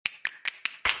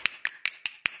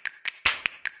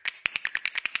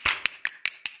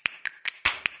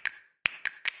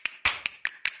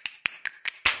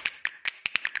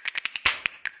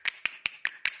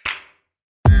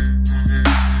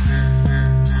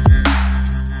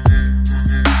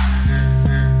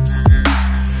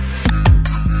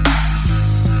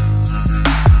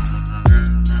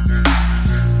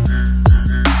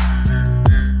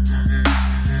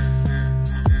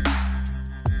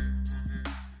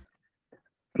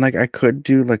Like I could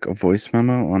do like a voice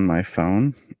memo on my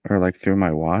phone or like through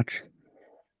my watch,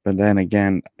 but then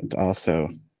again, it's also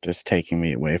just taking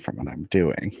me away from what I'm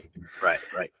doing. Right.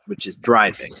 Which is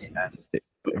driving.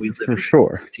 But we live For in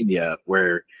sure. Virginia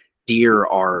where deer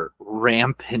are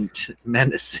rampant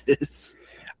menaces.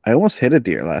 I almost hit a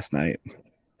deer last night.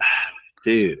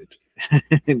 Dude,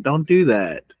 don't do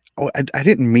that. Oh, I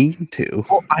didn't mean to.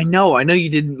 Oh, I know you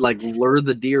didn't like lure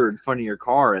the deer in front of your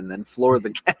car and then floor the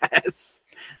gas,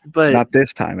 but Not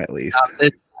this time, at least.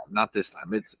 not this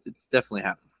time. It's definitely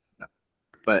happened. No.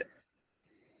 But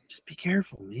just be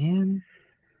careful, man.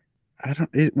 I don't.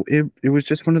 It was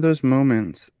just one of those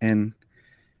moments, and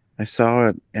I saw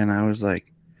it, and I was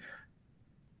like,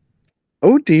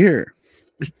 "Oh dear."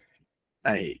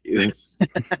 I hate you.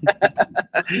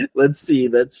 Let's see.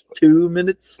 That's 2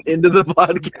 minutes into the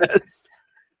podcast.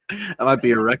 That might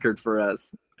be a record for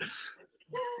us.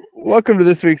 Welcome to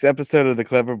this week's episode of the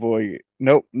Clever Boy.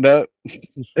 Nope.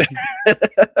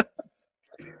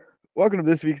 Welcome to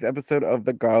this week's episode of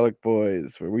the Garlic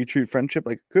Boys, where we treat friendship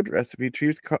like a good recipe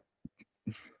treats.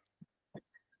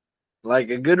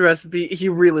 Like a good recipe, he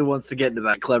really wants to get into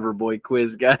that Clever Boy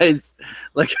quiz, guys.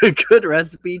 Like a good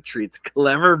recipe treats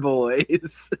clever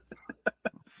boys.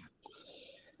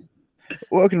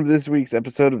 Welcome to this week's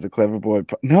episode of the Clever Boy.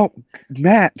 No,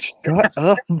 Matt, shut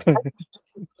up.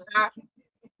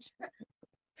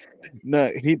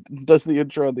 No, he does the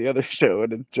intro on the other show,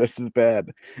 and it's just as bad.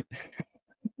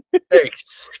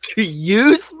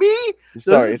 Excuse me?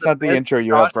 Sorry, it's not the intro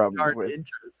you have problems with.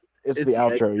 Intros. It's the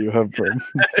outro you have problems.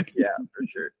 Yeah, for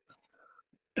sure.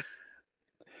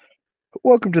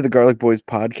 Welcome to the Garlic Boys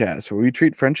podcast, where we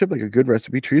treat friendship like a good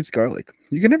recipe treats garlic.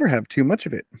 You can never have too much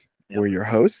of it. Yep. We're your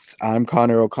hosts. I'm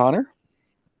Connor O'Connor.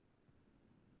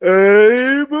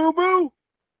 Hey, Boo Boo.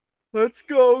 Let's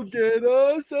go get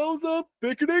ourselves a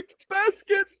picnic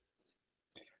basket.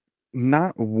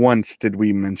 Not once did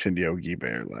we mention Yogi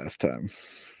Bear last time.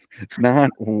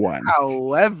 Not once.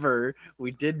 However,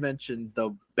 we did mention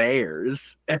the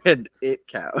Bears, and it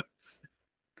counts.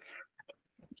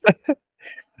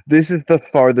 This is the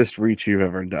farthest reach you've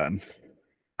ever done.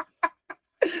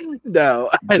 No,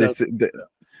 I don't.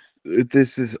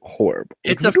 This is horrible.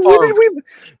 It's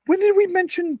when did we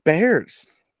mention Bears?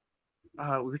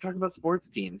 We were talking about sports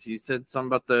teams. You said something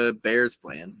about the Bears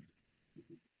playing.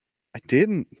 I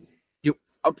didn't. You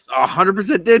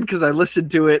 100% did, because I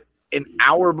listened to it an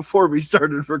hour before we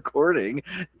started recording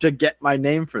to get my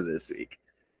name for this week.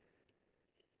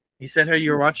 You said how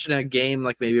you were watching a game,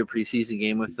 like maybe a preseason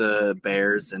game with the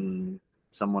Bears and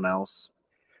someone else.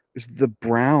 It's the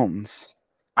Browns.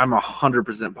 I'm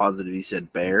 100% positive you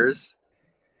said Bears.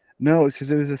 No, because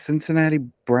it was the Cincinnati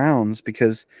Browns,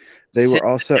 because they were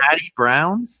also Cincinnati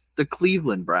Browns, the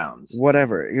Cleveland Browns.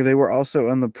 Whatever. They were also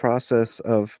in the process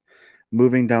of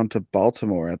moving down to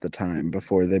Baltimore at the time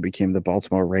before they became the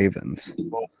Baltimore Ravens.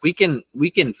 Well, we can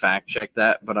fact check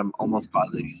that, but I'm almost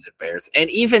positive you said Bears. And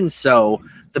even so,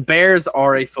 the Bears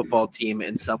are a football team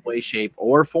in some way, shape,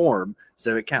 or form,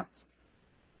 so it counts.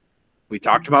 We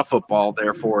talked about football,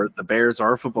 therefore the Bears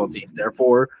are a football team.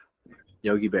 Therefore,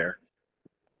 Yogi Bear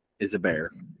is a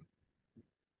bear.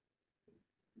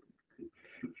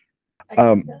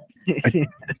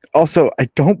 Also, I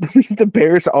don't believe the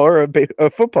Bears are a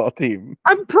football team.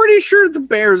 I'm pretty sure the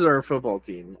Bears are a football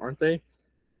team, aren't they?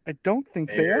 I don't think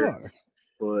Bears,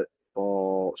 they are.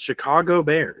 Football. Chicago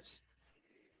Bears.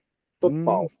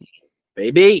 Football team.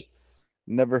 Baby.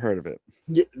 Never heard of it.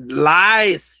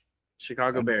 Lies.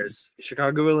 Chicago Bears.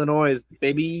 Chicago, Illinois,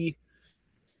 baby.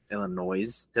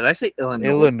 Illinois. Did I say Illinois?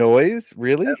 Illinois?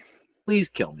 Really? Please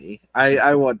kill me.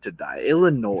 I want to die.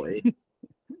 Illinois.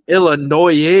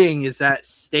 Illinoising is that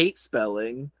state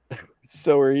spelling.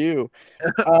 So are you.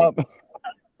 The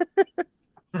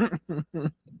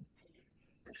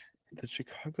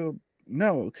Chicago...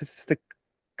 No, because it's the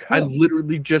Cubs. I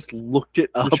literally just looked it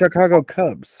up. The Chicago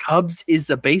Cubs. Cubs is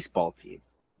a baseball team.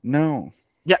 No.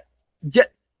 Yeah.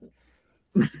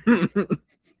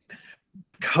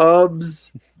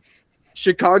 Cubs.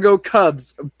 Chicago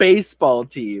Cubs baseball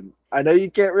team. I know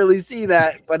you can't really see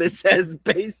that, but it says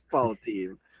baseball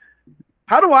team.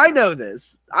 How do I know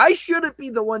this? I shouldn't be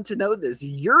the one to know this.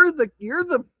 You're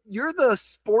the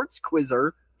sports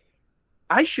quizzer.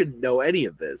 I shouldn't know any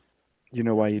of this. You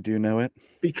know why you do know it?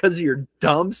 Because of your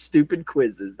dumb, stupid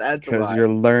quizzes. That's why. Because you're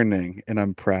learning, and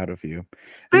I'm proud of you.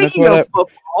 Speaking of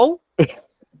football.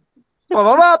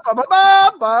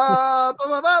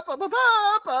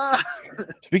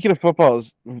 Speaking of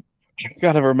footballs,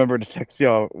 gotta remember to text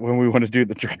y'all when we want to do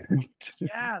the draft.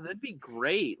 Yeah, that'd be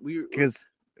great. Because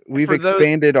we've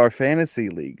expanded our fantasy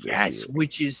league. Yes,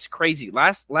 which is crazy.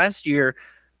 Last year,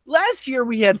 Last year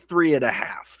we had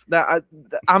 3.5.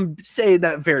 I'm saying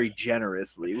that very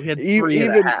generously. We had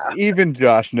 3.5. Even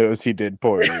Josh knows he did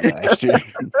poorly last year.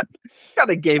 Kind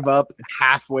of gave up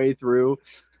halfway through.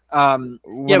 When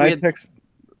we I had text,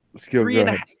 go ahead. We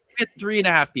had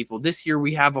 3.5 people. This year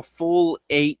we have a full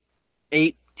eight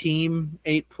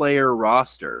player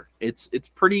roster. It's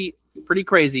pretty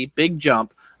crazy. Big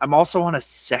jump. I'm also on a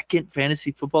second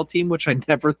fantasy football team, which I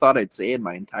never thought I'd say in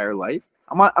my entire life.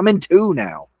 I'm in 2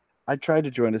 now. I tried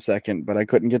to join a second, but I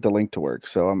couldn't get the link to work,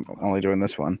 so I'm only doing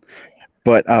this one.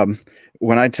 But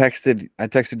when I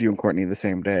texted you and Courtney the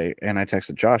same day, and I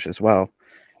texted Josh as well,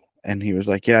 and he was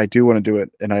like, "Yeah, I do want to do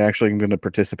it, and I actually am going to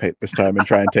participate this time and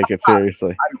try and take it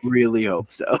seriously." I really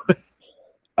hope so.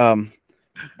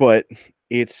 But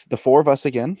it's the 4 of us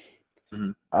again.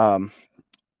 Mm-hmm.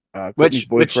 Courtney's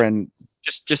boyfriend.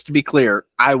 Just to be clear,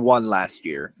 I won last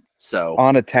year. So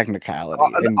on a technicality,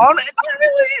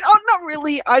 not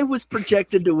really. I was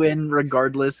projected to win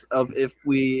regardless of if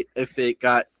it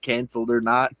got canceled or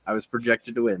not. I was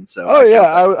projected to win. So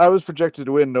I was projected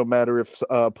to win no matter if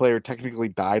a player technically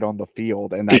died on the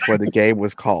field, and that's why the game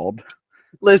was called.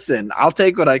 Listen, I'll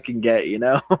take what I can get.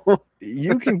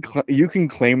 You can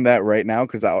claim that right now,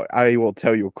 because I will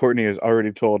tell you, Courtney has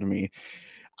already told me,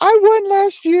 I won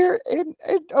last year, and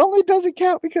it only doesn't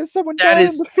count because someone died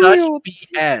on the field. That is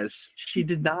such BS. She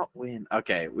did not win.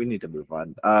 Okay, we need to move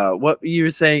on. What you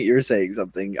were saying? You were saying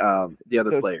something. The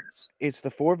other players. It's the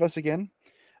 4 of us again,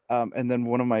 and then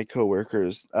one of my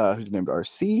coworkers, who's named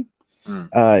RC.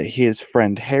 His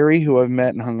friend Harry, who I've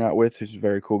met and hung out with, who's a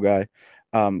very cool guy.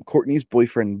 Courtney's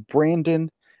boyfriend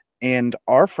Brandon, and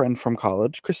our friend from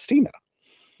college, Christina.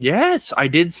 Yes, I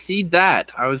did see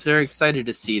that. I was very excited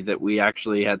to see that we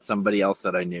actually had somebody else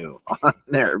that I knew on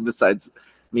there besides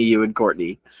me, you, and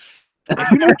Courtney.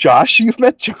 You know Josh? You've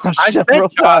met Josh several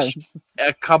times.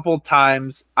 A couple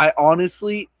times. I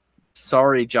honestly,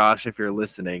 sorry, Josh, if you're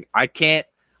listening. I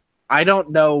don't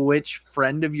know which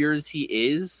friend of yours he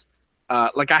is.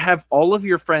 I have all of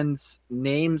your friends'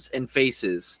 names and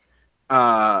faces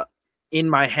in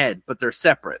my head, but they're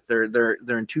separate. They're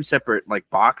in 2 separate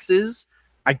boxes.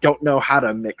 I don't know how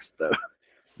to mix those.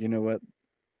 You know what?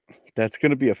 That's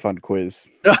going to be a fun quiz.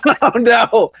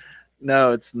 Oh,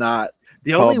 no, it's not.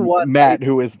 The only one, Matt,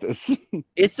 who is this?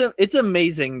 It's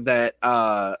amazing that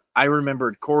I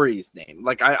remembered Corey's name.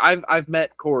 I've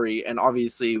met Corey, and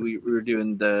obviously we were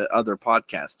doing the other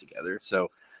podcast together. So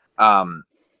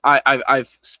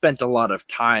I've spent a lot of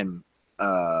time,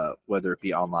 whether it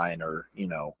be online or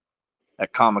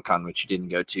at Comic-Con, which you didn't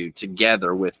go to,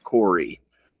 together with Corey.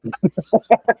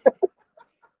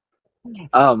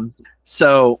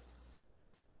 So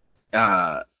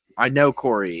I know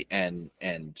Corey and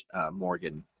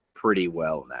Morgan pretty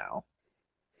well now.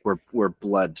 We're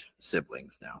blood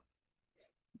siblings now.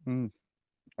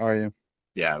 Are you?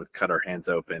 Yeah, we cut our hands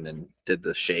open and did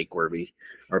the shake where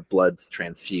our blood's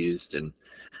transfused, and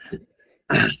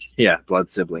yeah,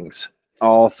 blood siblings,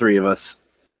 all 3 of us.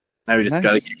 Now we just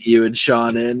gotta get you and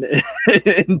Sean in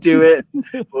and do it.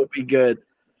 We'll be good.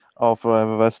 All 5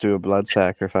 of us do a blood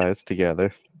sacrifice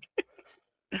together.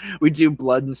 We do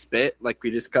blood and spit.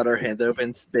 We just cut our hands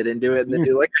open, spit into it, and then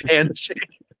do a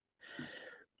handshake.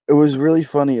 It was really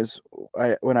funny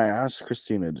when I asked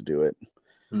Christina to do it.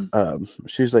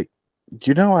 She was like,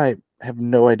 "Do you know I have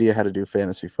no idea how to do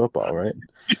fantasy football, right?"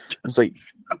 I was like,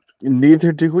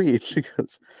 "Neither do we." She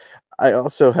goes, "I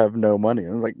also have no money."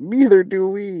 I was like, "Neither do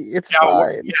we. It's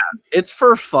fine. Yeah, it's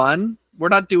for fun. We're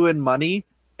not doing money."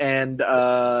 And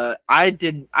I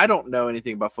don't know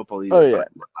anything about football either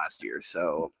last year.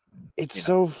 So it's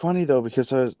so funny though,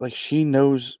 because I was like, she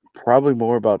knows probably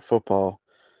more about football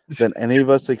than any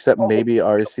of us except maybe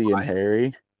RC and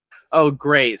Harry. Oh,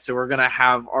 great. So we're gonna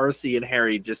have RC and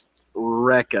Harry just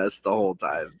wreck us the whole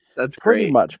time. That's pretty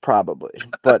great. Much probably.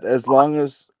 But as long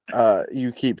as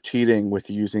you keep cheating with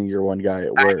using your one guy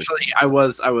at work. Actually, I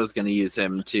was going to use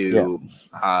him to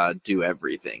do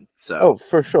everything. So oh,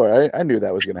 for sure, I knew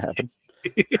that was going to happen.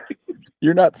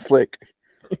 You're not slick.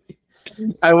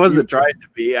 I wasn't trying to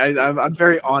be. I'm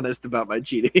very honest about my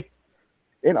cheating.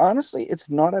 And honestly, it's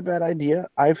not a bad idea.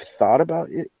 I've thought about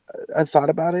it.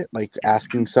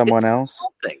 Asking someone else.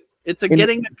 It's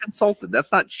getting a consultant.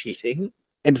 That's not cheating.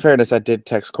 In fairness, I did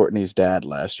text Courtney's dad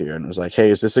last year and was like, "Hey,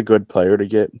 is this a good player to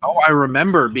get?" Oh, I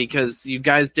remember, because you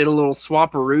guys did a little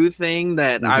swapperoo thing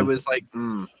that I was like,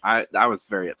 I was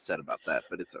very upset about that,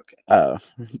 but it's okay.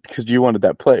 Because you wanted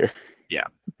that player. Yeah.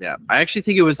 I actually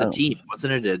think it was a team.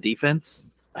 Wasn't it a defense?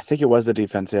 I think it was a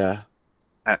defense, yeah.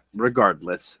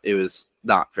 Regardless, it was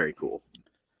not very cool.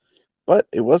 But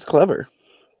it was clever.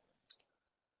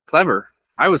 Clever.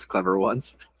 I was clever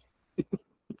once.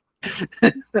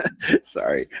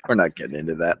 Sorry, we're not getting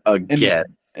into that again.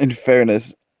 In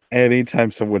fairness,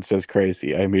 anytime someone says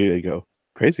crazy, I immediately go,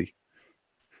 crazy.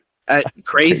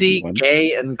 Crazy,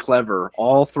 gay, and clever.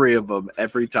 All three of them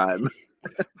every time.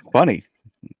 Funny.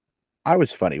 I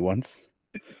was funny once.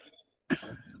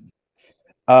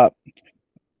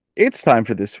 It's time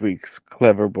for this week's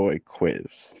Clever Boy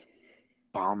quiz.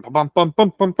 I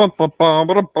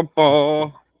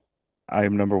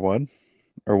am number one.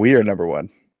 Or we are number one.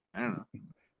 I don't know.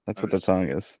 That's what that song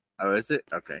is. Oh, is it?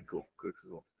 Okay, cool.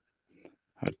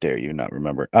 How dare you not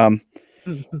remember?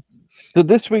 So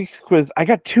this week's quiz, I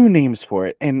got two names for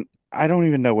it, and I don't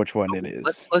even know which one it is.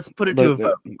 Let's put it to a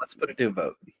vote. Let's put it to a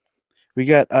vote. We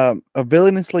got a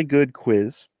villainously good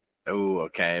quiz. Oh,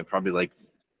 okay. Probably like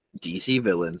DC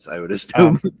villains, I would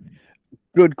assume.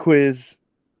 Good quiz.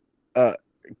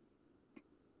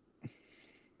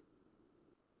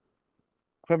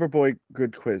 Clever Boy,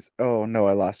 good quiz. Oh no,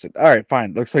 I lost it. All right,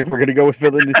 fine. Looks like we're gonna go with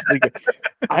villainously good.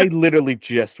 I literally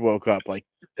just woke up like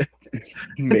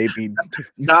maybe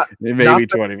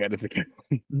 20 minutes ago.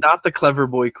 Not the Clever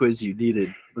Boy quiz you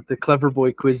needed, but the Clever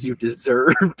Boy quiz you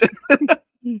deserved.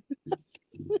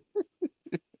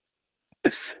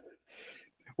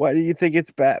 Why do you think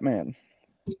it's Batman?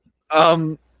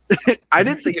 I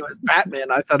didn't think it was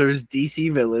Batman. I thought it was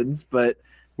DC villains, but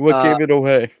what gave it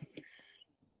away?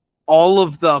 All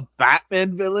of the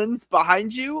Batman villains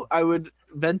behind you, I would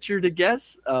venture to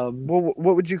guess. Well,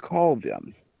 what would you call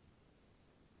them?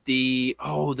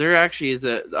 There actually is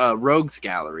a Rogues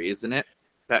Gallery, isn't it?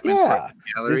 Batman's Rogues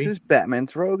Gallery. This is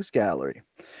Batman's Rogues Gallery.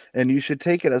 And you should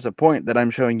take it as a point that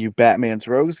I'm showing you Batman's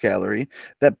Rogues Gallery,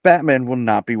 that Batman will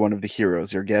not be one of the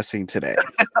heroes you're guessing today.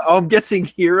 Oh, I'm guessing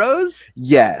heroes?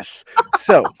 Yes.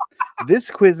 So this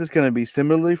quiz is going to be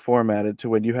similarly formatted to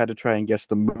when you had to try and guess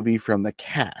the movie from the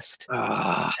cast.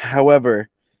 However,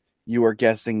 you are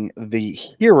guessing the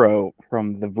hero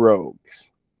from the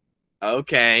Rogues.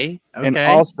 Okay. And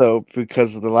also,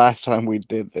 because the last time we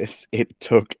did this, it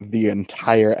took the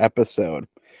entire episode.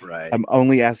 Right. I'm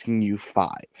only asking you 5.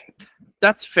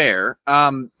 That's fair.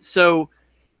 So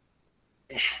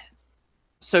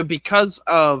because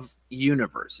of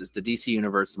universes, the DC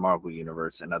universe, the Marvel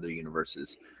universe, and other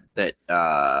universes that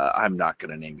I'm not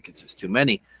going to name because there's too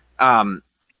many,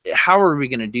 how are we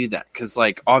going to do that? Because,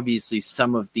 like, obviously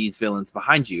some of these villains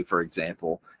behind you, for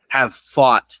example, have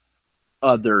fought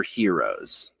other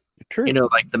heroes. True. You know,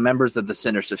 like the members of the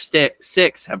Sinister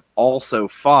Six have also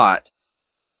fought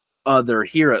other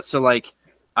heroes. So, like,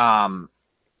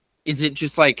 is it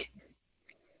just like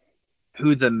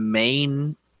who the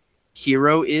main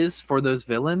hero is for those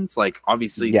villains? Like,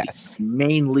 obviously, yes,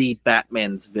 mainly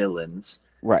Batman's villains,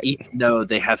 right? Even though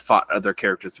they have fought other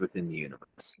characters within the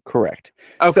universe. Correct.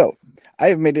 Okay. So I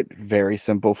have made it very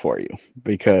simple for you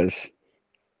because,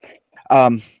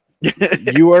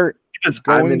 you are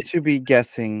going to be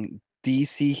guessing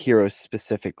DC heroes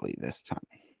specifically this time.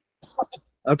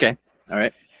 Okay. All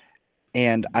right.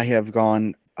 And I have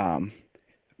gone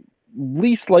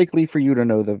least likely for you to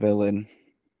know the villain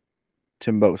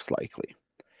to most likely.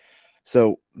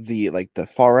 So the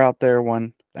far out there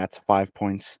one, that's 5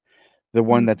 points. The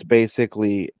one that's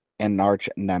basically an arch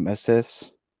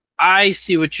nemesis, I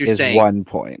see what you're saying. 1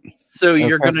 point. So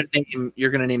you're gonna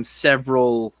name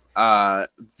several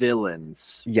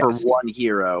villains for one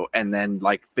hero, and then,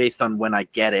 like, based on when I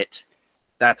get it,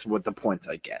 that's what the points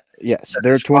I get. Yes, so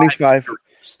there are 25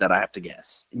 that I have to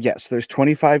guess. Yes, there's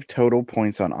 25 total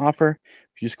points on offer.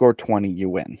 If you score 20, you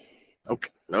win. Okay.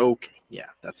 Yeah,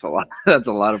 that's a lot. That's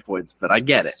a lot of points, but I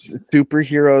get it.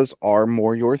 Superheroes are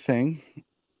more your thing.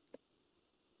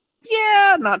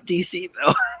 Yeah, not DC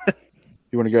though.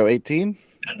 You want to go 18?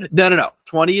 No.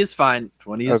 20 is fine.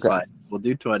 20 is fine. We'll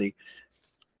do 20.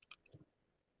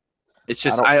 It's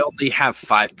just I only have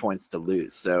 5 points to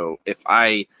lose. So if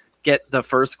I get the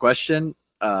first question,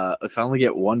 if I only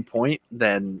get 1 point,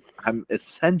 then I'm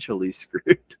essentially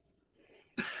screwed.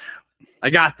 I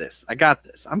got this.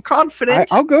 I'm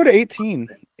confident. I'll go to 18.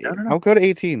 No. I'll go to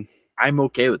 18. I'm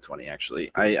okay with 20,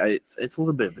 actually. It's a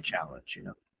little bit of a challenge, you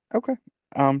know. Okay.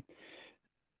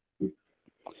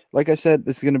 Like I said,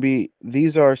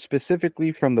 these are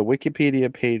specifically from the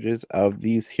Wikipedia pages of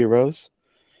these heroes.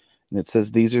 And it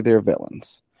says these are their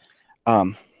villains.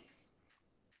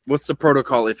 What's the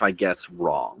protocol if I guess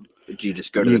wrong? Do you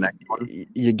just go to the next one?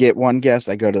 You get one guess,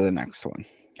 I go to the next one.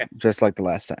 Okay. Just like the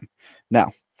last time.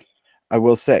 Now, I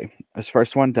will say, this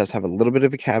first one does have a little bit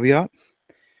of a caveat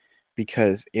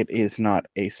because it is not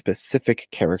a specific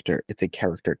character. It's a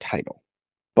character title.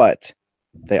 But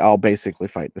they all basically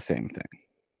fight the same thing.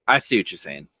 I see what you're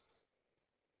saying.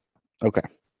 Okay.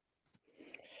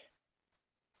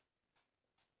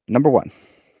 Number 1,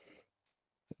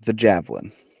 the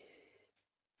Javelin.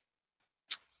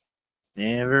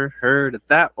 Never heard of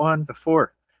that one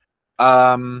before.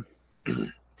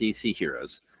 DC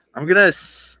heroes. I'm gonna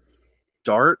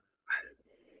start.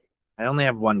 I only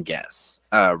have one guess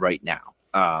right now.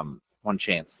 One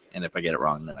chance, and if I get it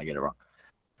wrong, then I get it wrong.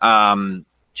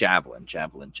 Javelin.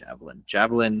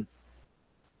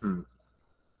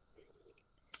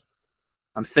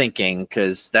 I'm thinking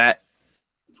because that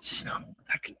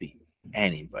could be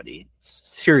anybody.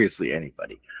 Seriously,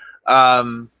 anybody.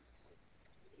 I'm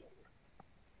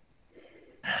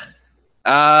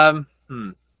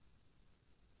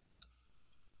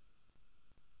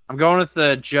going with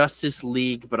the Justice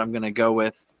League, but I'm gonna go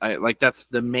with that's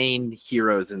the main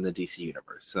heroes in the DC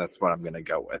universe. So that's what I'm gonna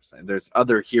go with. And there's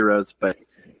other heroes, but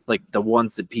like the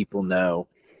ones that people know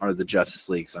are the Justice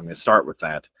League. So I'm gonna start with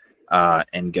that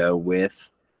and go with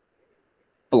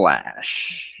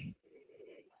Flash.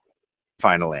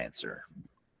 Final answer.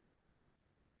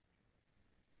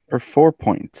 For 4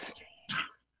 points.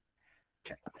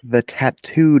 Okay. The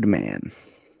Tattooed Man.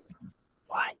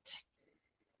 What?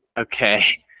 Okay.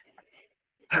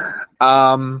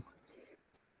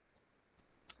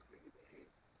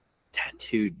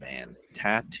 Tattooed man.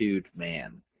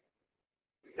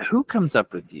 Who comes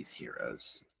up with these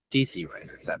heroes? DC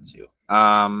writers, that's who.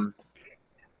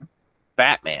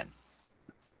 Batman.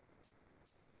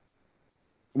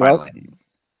 Well,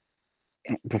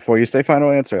 before you say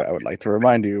final answer, I would like to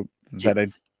remind you that I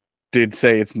did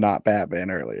say it's not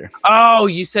Batman earlier. Oh,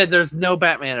 you said there's no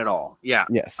Batman at all. Yeah.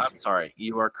 Yes. I'm sorry.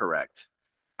 You are correct.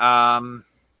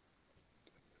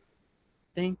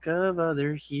 Think of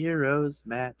other heroes,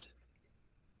 Matt.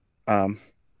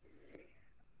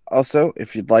 Also,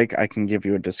 if you'd like, I can give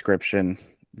you a description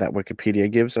that Wikipedia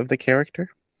gives of the character.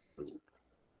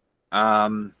 I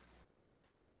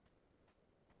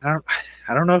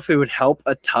don't know if it would help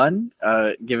a ton,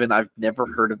 given I've never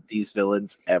heard of these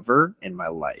villains ever in my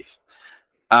life.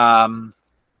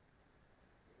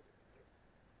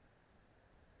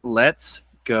 Let's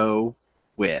go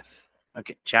with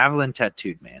Javelin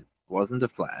Tattooed Man. Wasn't a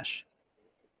Flash.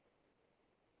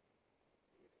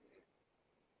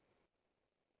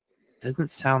 Doesn't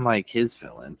sound like his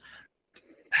villain.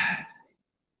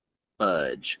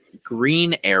 Budge.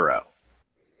 Green Arrow.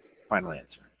 Final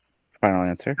answer. Final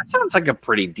answer. That sounds like a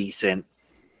pretty decent.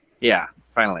 Yeah,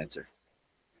 final answer.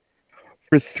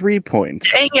 For 3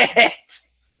 points. Dang it!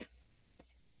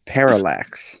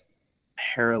 Parallax.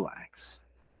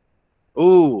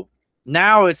 Ooh,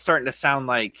 now it's starting to sound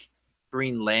like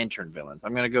Green Lantern villains.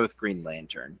 I'm going to go with Green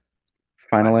Lantern.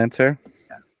 Final answer?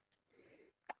 Yeah.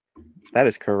 That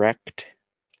is correct.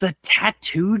 The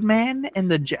Tattooed Man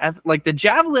and the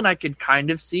Javelin I could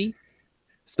kind of see.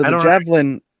 So the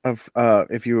Javelin of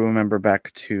if you remember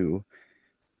back to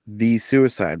the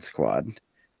Suicide Squad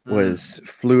was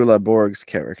Flula Borg's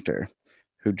character,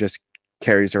 who just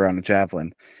carries around a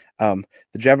javelin. The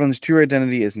Javelin's true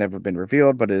identity has never been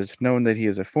revealed, but it is known that he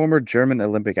is a former German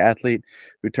Olympic athlete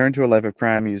who turned to a life of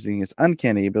crime using his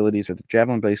uncanny abilities with the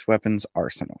javelin-based weapons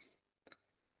arsenal.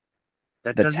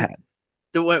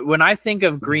 When I think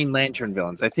of Green Lantern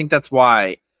villains, I think that's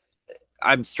why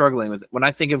I'm struggling with it. When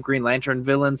I think of Green Lantern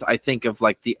villains, I think of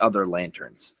like the other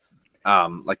lanterns,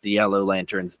 like the Yellow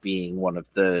Lanterns being one of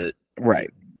the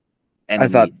I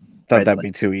thought that'd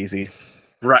be too easy.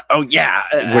 Right. Oh yeah.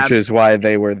 Which is why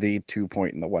they were the 2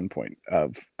 point and the 1 point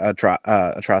of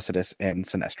Atrocitus and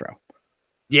Sinestro.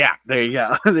 Yeah, there you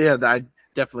go. Yeah, I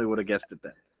definitely would have guessed it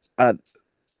then.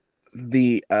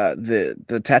 The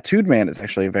Tattooed Man is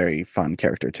actually a very fun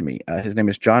character to me. His name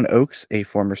is John Oakes, a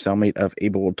former cellmate of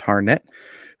Abel Tarnett,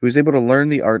 who is able to learn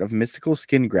the art of mystical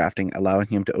skin grafting, allowing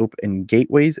him to open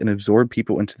gateways and absorb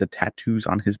people into the tattoos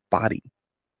on his body.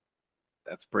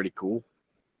 That's pretty cool.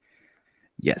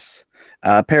 Yes.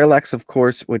 Parallax, of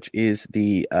course, which is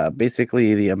the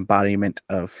basically the embodiment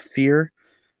of fear.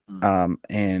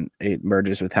 And it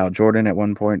merges with Hal Jordan at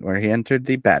one point where he entered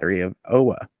the battery of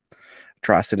Oa.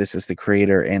 Atrocitus is the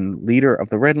creator and leader of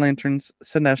the Red Lanterns.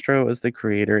 Sinestro is the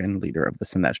creator and leader of the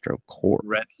Sinestro Corps.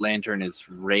 Red Lantern is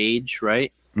rage,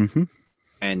 right? Mm-hmm.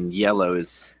 And yellow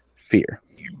is fear.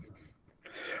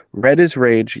 Red is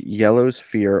rage, yellow is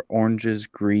fear, orange is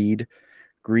greed,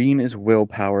 green is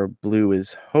willpower, blue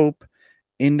is hope,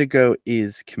 indigo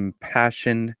is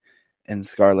compassion, and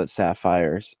scarlet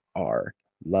sapphires are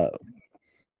love.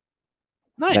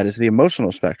 Nice. That is the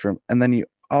emotional spectrum. And then you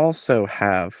also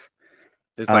have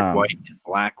there's like white and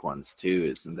black ones too,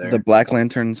 isn't there? The Black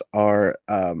Lanterns are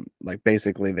like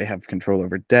basically they have control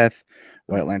over death.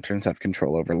 White Lanterns have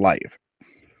control over life.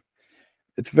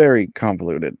 It's very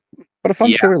convoluted, but a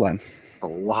fun storyline. a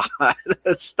lot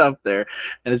of stuff there,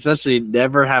 and especially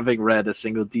never having read a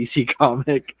single DC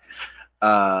comic.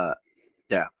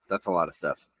 Yeah, that's a lot of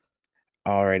stuff.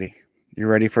 Alrighty. You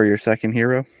ready for your second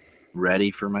hero?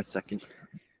 Ready for my second.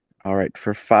 All right,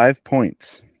 for 5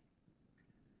 points.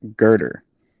 Girder.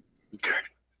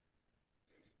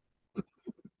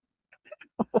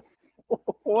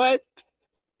 What?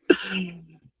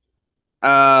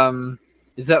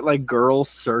 Is that like Girl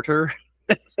Surtur?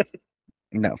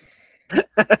 No. That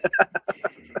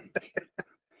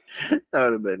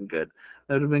would have been good.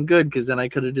 That would have been good because then I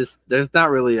could have just. There's not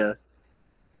really a.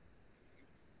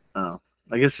 Oh,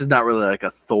 I guess there's not really like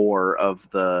a Thor of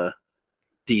the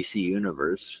DC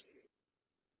universe.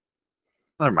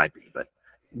 Well, there might be, but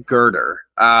Girder.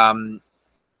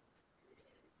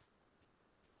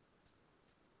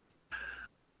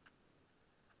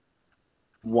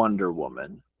 Wonder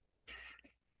Woman.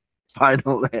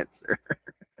 Final answer.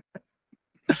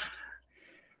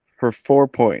 For 4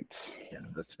 points. Yeah,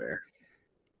 that's fair.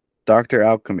 Dr.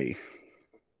 Alchemy.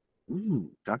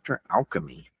 Ooh, Dr.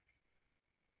 Alchemy.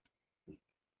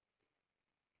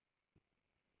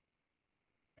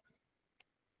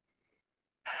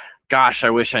 Gosh, I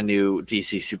wish I knew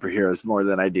DC superheroes more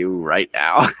than I do right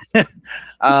now.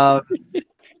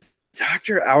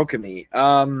 Dr. Alchemy.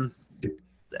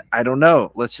 I don't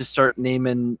know. Let's just start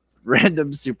naming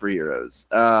random superheroes.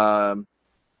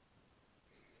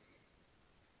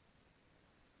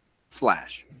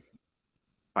 Flash.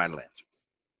 Final answer.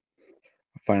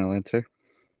 Final answer.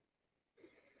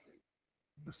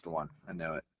 That's the one. I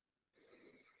know it.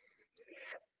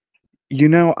 You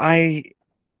know, I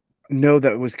know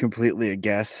that was completely a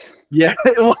guess. Yeah,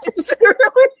 it was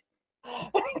really.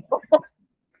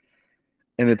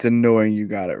 And it's annoying you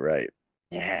got it right.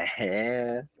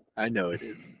 Yeah, I know it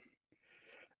is.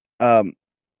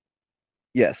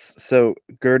 Yes, so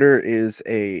Girder is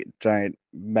a giant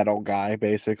metal guy,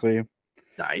 basically.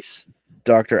 Nice.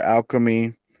 Dr.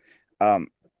 Alchemy. I'm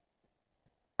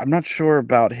not sure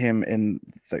about him in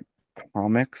the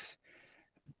comics,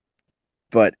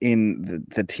 but in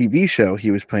the TV show,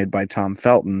 he was played by Tom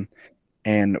Felton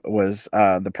and was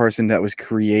the person that was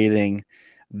creating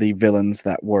the villains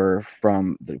that were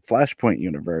from the Flashpoint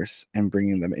universe and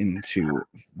bringing them into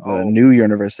the new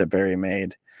universe that Barry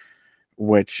made,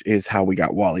 which is how we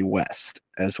got Wally West,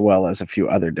 as well as a few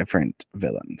other different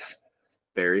villains.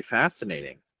 Very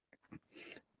fascinating.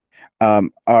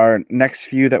 Our next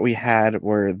few that we had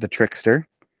were the Trickster,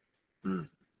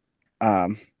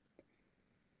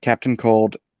 Captain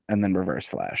Cold, and then Reverse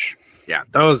Flash. Yeah,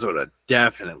 those would have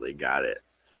definitely got it.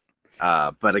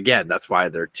 But again, that's why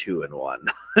they're 2 and 1.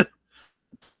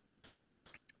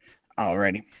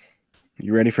 Alrighty.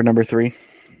 You ready for number 3?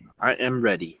 I am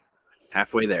ready.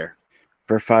 Halfway there.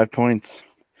 For 5 points.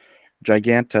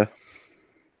 Giganta.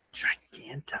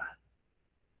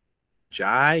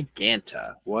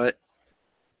 Giganta. What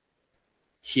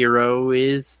hero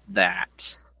is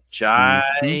that?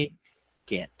 Giganta.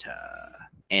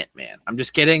 Ant-Man. I'm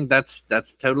just kidding. That's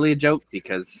totally a joke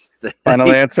because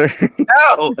final answer.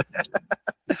 No.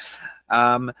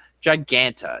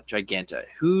 Giganta.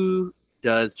 Who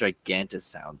does Giganta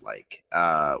sound like?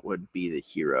 Would be the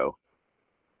hero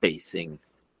facing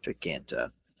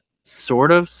Giganta.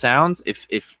 Sort of sounds if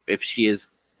she is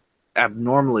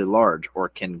abnormally large or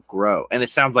can grow, and it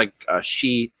sounds like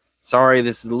she. Sorry,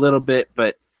 this is a little bit,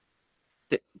 but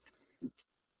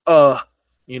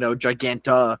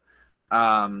Giganta.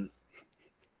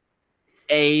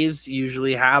 A's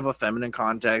usually have a feminine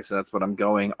context, so that's what I'm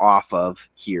going off of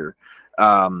here.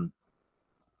 So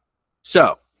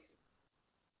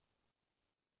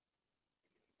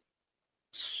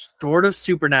sort of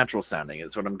supernatural sounding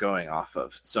is what I'm going off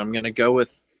of. So I'm going to go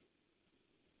with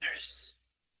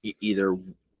either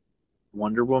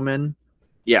Wonder Woman.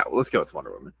 Yeah, let's go with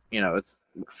Wonder Woman. It's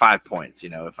 5 points.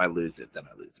 If I lose it, then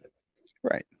I lose it.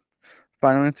 Right.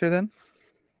 Final answer then?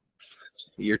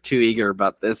 You're too eager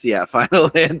about this. Yeah,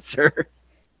 final answer.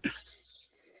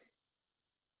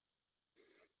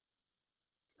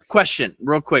 Question,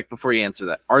 real quick before you answer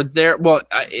that. Are there,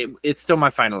 it's still my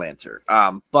final answer.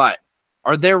 But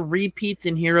are there repeats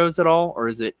in heroes at all, or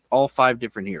is it all 5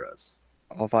 different heroes?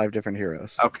 All 5 different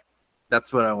heroes. Okay.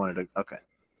 That's what I wanted to. Okay.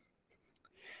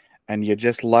 And you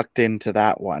just lucked into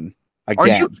that one again.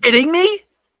 Are you kidding me?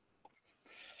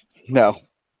 No.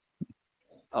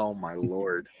 Oh, my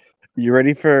Lord. You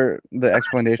ready for the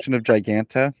explanation of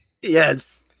Giganta?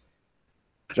 Yes.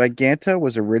 Giganta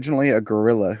was originally a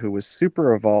gorilla who was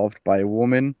super evolved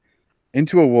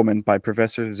into a woman by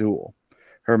Professor Zool.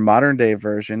 Her modern-day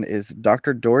version is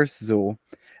Dr. Doris Zool,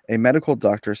 a medical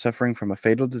doctor suffering from a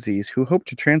fatal disease who hoped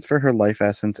to transfer her life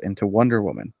essence into Wonder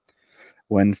Woman.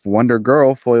 When Wonder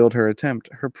Girl foiled her attempt,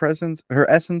 her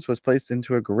essence was placed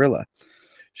into a gorilla.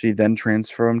 She then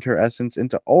transformed her essence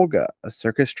into Olga, a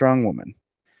circus-strong woman.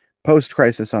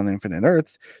 Post-Crisis on Infinite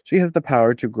Earths, she has the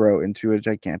power to grow into a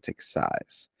gigantic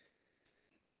size.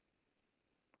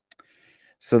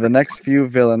 So the next few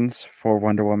villains for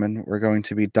Wonder Woman were going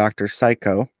to be Dr.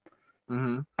 Psycho,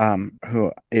 who,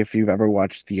 if you've ever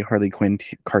watched the Harley Quinn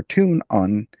cartoon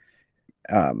on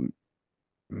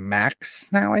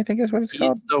Max now, I think is what it's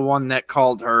called. He's the one that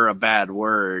called her a bad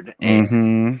word,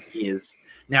 and he is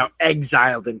now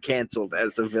exiled and canceled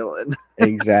as a villain.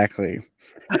 Exactly.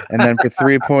 And then for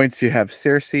 3 points, you have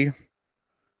Circe,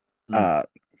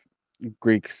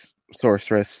 Greek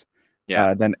sorceress,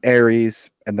 then Ares,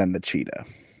 and then the cheetah.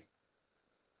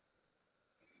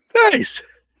 Nice.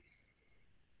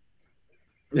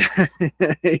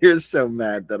 You're so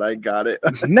mad that I got it.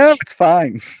 No, it's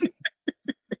fine.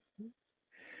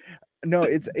 No,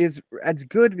 it's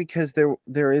good because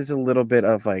there is a little bit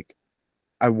of like,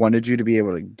 I wanted you to be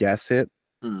able to guess it,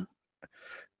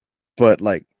 but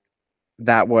like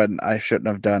that one I shouldn't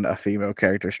have done a female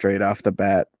character straight off the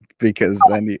bat because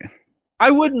then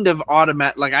I wouldn't have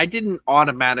I didn't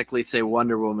automatically say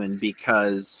Wonder Woman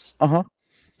because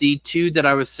the two that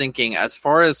I was thinking, as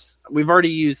far as we've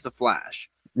already used the Flash.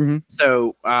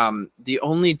 So the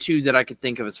only two that I could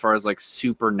think of as far as like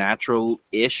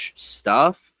supernatural-ish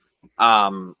stuff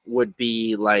would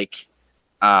be like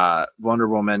Wonder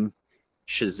Woman,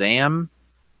 Shazam,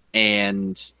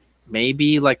 and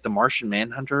maybe like the Martian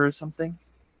Manhunter or something.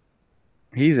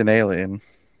 He's an alien.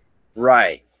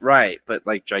 Right. But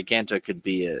like Giganta could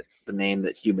be the name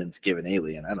that humans give an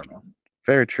alien. I don't know.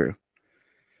 Very true.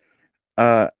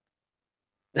 Is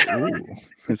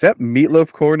that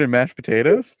meatloaf, corn, and mashed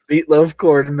potatoes? Meatloaf,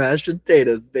 corn, and mashed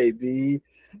potatoes, baby.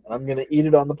 I'm going to eat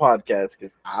it on the podcast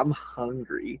because I'm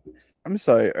hungry. I'm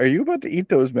sorry. Are you about to eat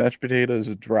those mashed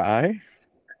potatoes dry?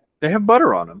 They have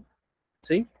butter on them.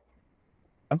 See?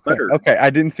 Okay. Butter. Okay. I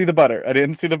didn't see the butter.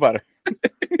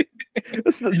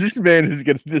 This man is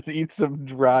going to just eat some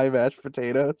dry mashed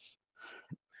potatoes.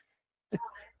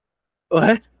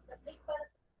 What?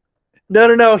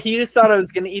 No. He just thought I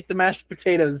was going to eat the mashed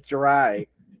potatoes dry.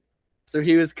 So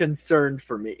he was concerned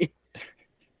for me.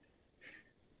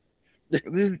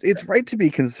 It's right to be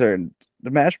concerned.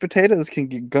 The mashed potatoes can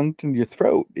get gunked in your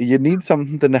throat. You need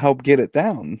something to help get it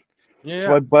down. Yeah. That's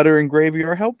why butter and gravy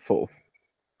are helpful.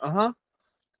 Or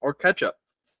ketchup.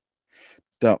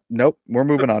 Nope. We're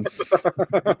moving on.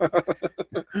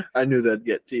 I knew that'd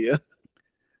get to you.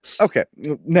 Okay.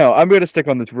 No, I'm going to stick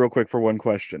on this real quick for one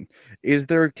question. Is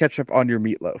there ketchup on your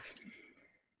meatloaf?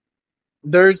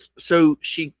 So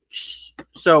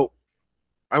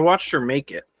I watched her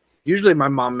make it. Usually my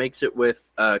mom makes it with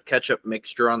ketchup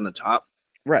mixture on the top.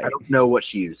 Right. I don't know what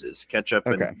she uses. Ketchup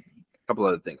and a couple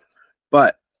other things.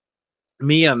 But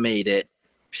Mia made it.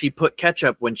 She put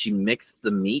ketchup when she mixed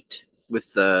the meat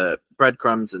with the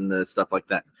breadcrumbs and the stuff like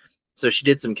that. So she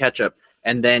did some ketchup.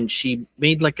 And then she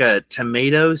made like a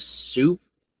tomato soup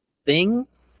thing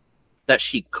that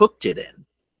she cooked it in.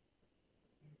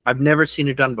 I've never seen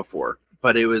it done before,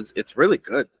 but it's really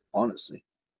good, honestly.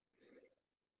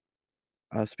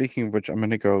 Speaking of which, I'm going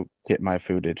to go get my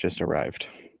food. It just arrived.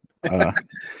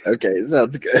 Okay,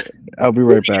 sounds good. I'll be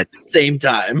right back. Same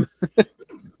time.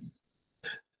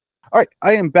 All right,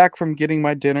 I am back from getting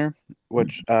my dinner,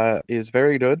 which is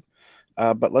very good.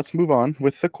 But let's move on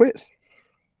with the quiz.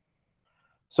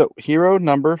 So, hero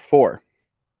number 4.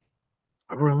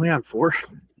 We're only on 4?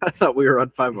 I thought we were on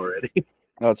 5 already.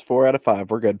 No, it's 4 out of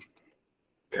 5. We're good.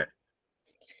 Okay.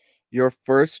 Your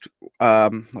first,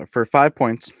 for 5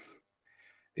 points,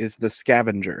 is the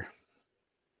Scavenger.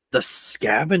 The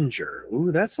Scavenger.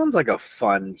 Ooh, that sounds like a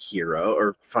fun hero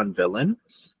or fun villain.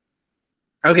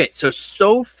 Okay,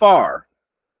 so far,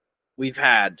 we've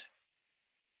had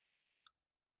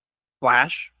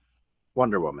Flash,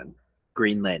 Wonder Woman,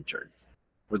 Green Lantern.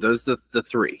 Were those the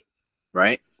 3,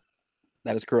 right?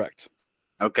 That is correct.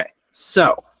 Okay,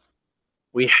 so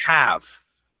we have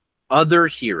other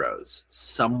heroes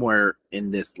somewhere in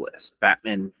this list.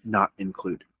 Batman not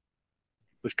included.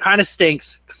 Which kind of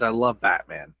stinks because I love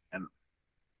Batman. And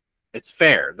it's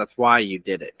fair. That's why you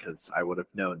did it, because I would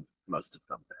have known most of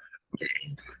them.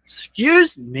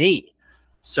 Excuse me.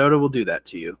 Soda will do that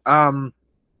to you.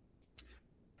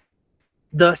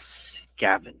 The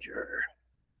Scavenger.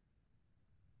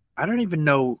 I don't even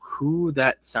know who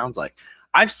that sounds like.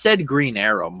 I've said Green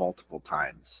Arrow multiple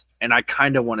times, and I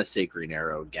kind of want to say Green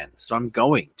Arrow again, so I'm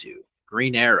going to.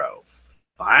 Green Arrow.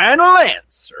 Final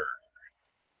answer.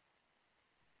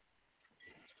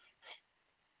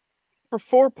 For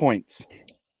 4 points.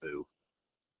 Boo.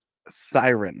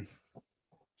 Siren.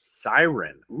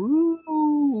 Siren.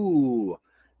 Ooh.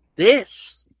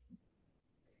 This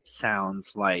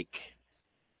sounds like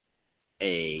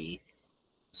a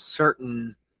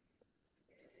certain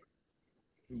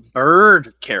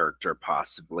bird character,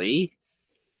 possibly,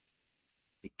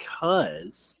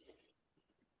 because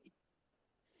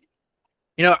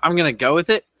I'm gonna go with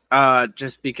it,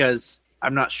 just because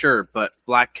I'm not sure, but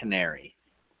Black Canary.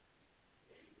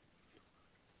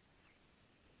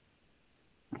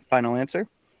 Final answer?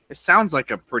 It sounds like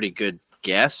a pretty good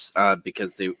guess,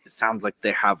 because it sounds like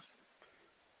they have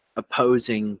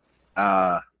opposing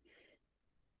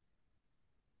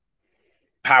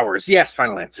powers. Yes,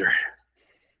 final answer.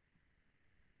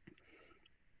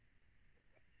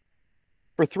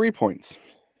 For 3 points.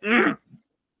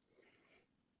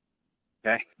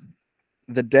 Okay.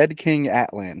 The Dead King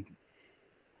Atlan.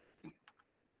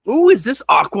 Ooh, is this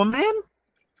Aquaman?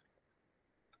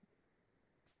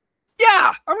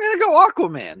 Yeah, I'm gonna go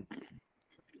Aquaman.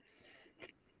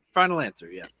 Final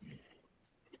answer, yeah.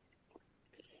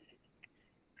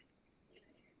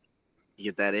 You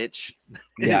get that itch?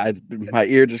 Yeah, my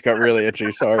ear just got really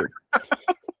itchy. Sorry.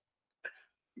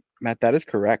 Matt, that is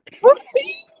correct. Oh,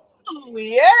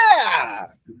 yeah.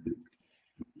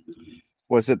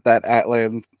 Was it that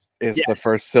Atlan is the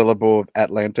first syllable of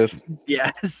Atlantis?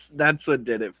 Yes, that's what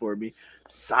did it for me.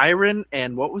 Siren,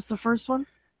 and what was the first one?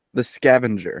 The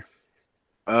Scavenger.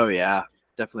 Oh, yeah.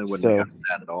 Definitely wouldn't have gotten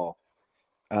that at all.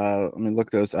 Let me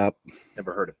look those up.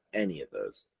 Never heard of any of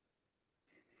those.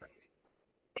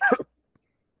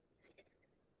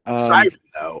 Siren,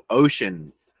 though.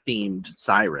 Ocean-themed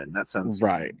Siren. That sounds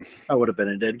right. That would have been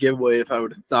a dead giveaway if I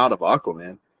would have thought of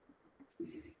Aquaman.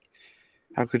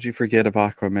 How could you forget of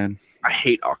Aquaman? I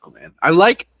hate Aquaman. I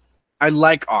like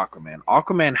Aquaman.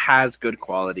 Aquaman has good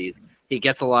qualities. He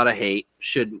gets a lot of hate.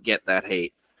 Shouldn't get that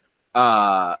hate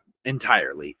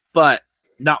entirely, but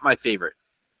not my favorite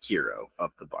hero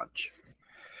of the bunch.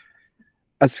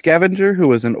 A scavenger who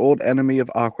was an old enemy of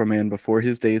Aquaman before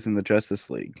his days in the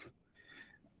Justice League.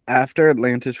 After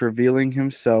Atlantis is revealing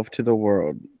itself to the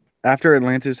world,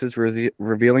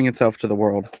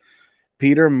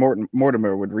 Peter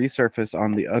Mortimer would resurface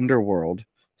on the underworld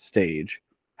stage,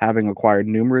 having acquired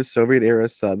numerous Soviet-era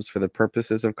subs for the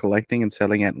purposes of collecting and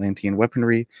selling Atlantean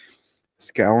weaponry,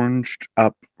 scrounged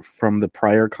up from the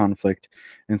prior conflict,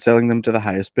 and selling them to the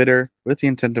highest bidder, with the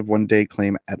intent of one day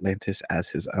claim Atlantis as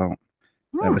his own.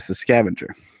 That was the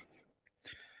scavenger.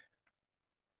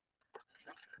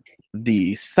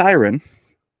 The Siren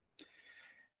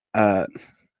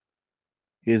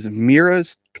is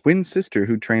Mira's twin sister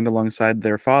who trained alongside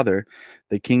their father,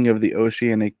 the king of the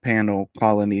oceanic panel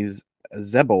colonies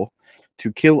Zebel,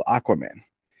 to kill Aquaman.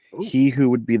 Ooh. He who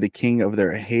would be the king of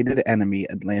their hated enemy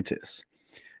Atlantis.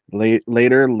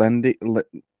 Later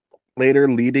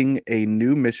leading a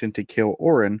new mission to kill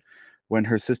Orin when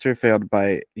her sister failed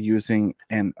by using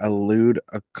an elude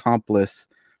accomplice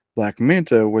Black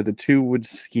Manta, where the two would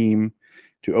scheme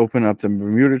to open up the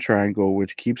Bermuda Triangle,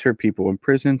 which keeps her people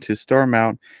imprisoned, to storm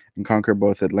out and conquer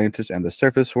both Atlantis and the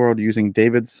surface world using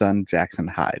David's son, Jackson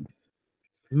Hyde.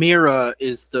 Mira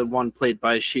is the one played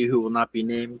by She Who Will Not Be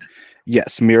Named?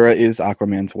 Yes, Mira is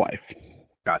Aquaman's wife.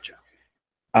 Gotcha.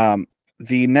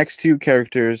 The next two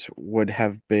characters would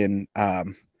have been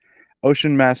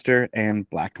Ocean Master and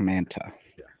Black Manta.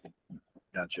 Yeah.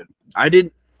 Gotcha.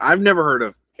 I've never heard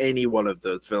of any one of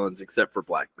those villains except for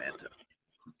Black Manta.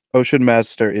 Ocean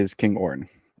Master is King Orn,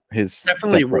 his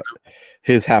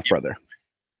half brother.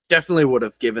 Definitely would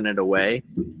have given it away.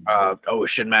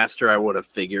 Ocean Master, I would have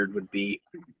figured would be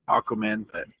Aquaman,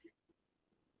 but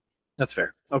that's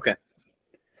fair. Okay.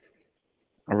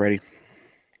 Alrighty.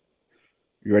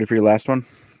 You ready for your last one?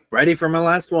 Ready for my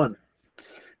last one.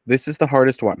 This is the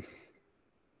hardest one.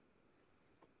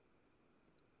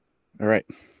 All right.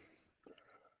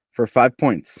 For 5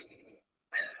 points.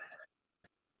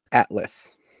 Atlas.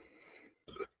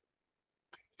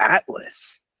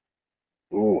 Atlas.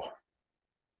 Ooh.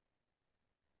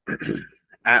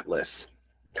 Atlas.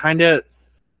 Kind of.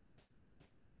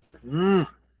 We've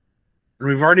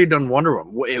already done Wonder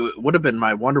Woman. It would have been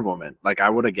my Wonder Woman. Like, I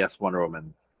would have guessed Wonder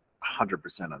Woman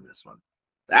 100% on this one.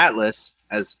 Atlas,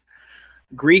 as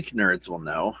Greek nerds will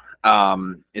know,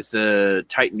 is the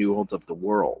Titan who holds up the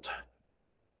world.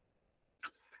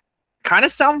 Kind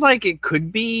of sounds like it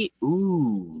could be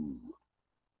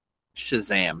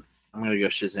Shazam. I'm going to go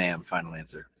Shazam, final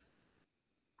answer.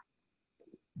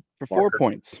 For 4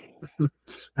 points.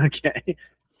 Okay.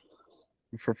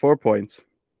 For 4 points.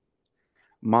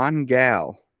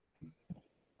 Mongal.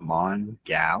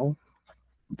 Mongal?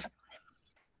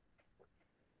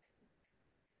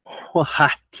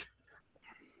 What?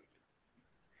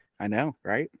 I know,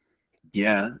 right?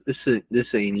 Yeah, this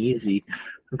ain't easy.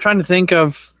 I'm trying to think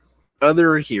of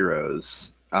other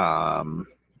heroes.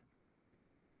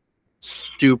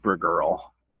 Supergirl.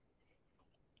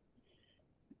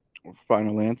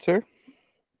 Final answer.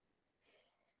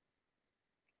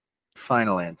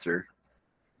 Final answer.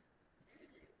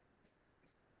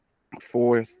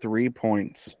 For 3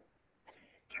 points.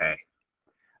 Okay.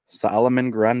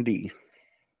 Solomon Grundy.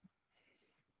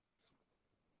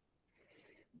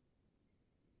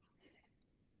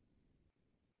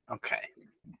 Okay.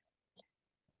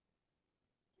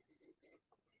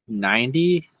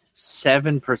 97%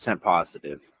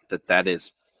 positive that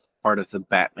is part of the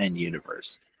Batman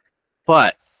universe.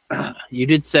 But you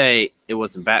did say it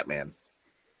wasn't Batman.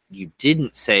 You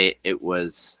didn't say it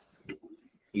was.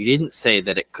 You didn't say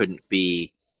that it couldn't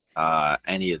be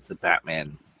any of the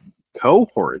Batman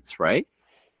cohorts, right?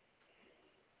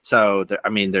 So I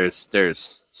mean,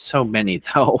 there's so many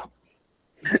though.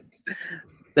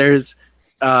 There's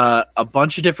a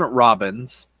bunch of different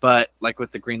Robins, but like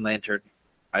with the Green Lantern,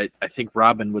 I think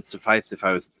Robin would suffice if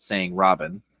I was saying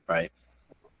Robin, right?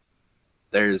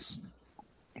 There's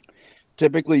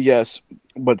Typically, yes,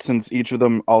 but since each of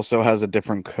them also has a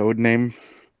different code name.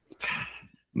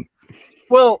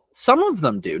 Well, some of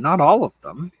them do, not all of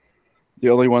them.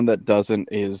 The only one that doesn't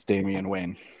is Damian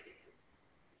Wayne.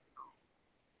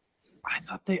 I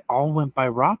thought they all went by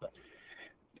Robin.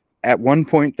 At one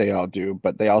point, they all do,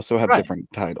 but they also have different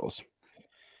titles.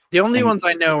 The only ones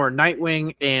I know are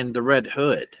Nightwing and the Red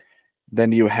Hood.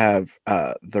 Then you have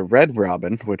the Red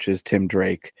Robin, which is Tim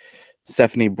Drake.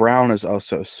 Stephanie Brown is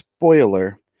also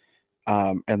Spoiler.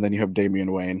 And then you have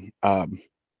Damian Wayne.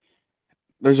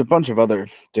 There's a bunch of other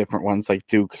different ones, like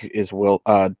Duke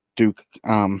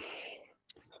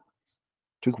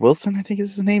Wilson, I think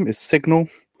is his name, is Signal.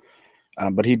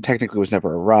 But he technically was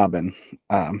never a Robin.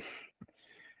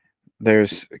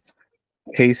 There's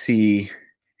Casey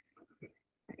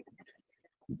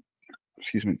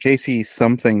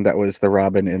something that was the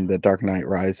Robin in the Dark Knight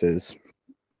Rises.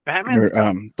 Batman's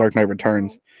Dark Knight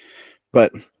Returns.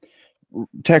 But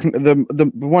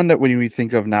the one that when we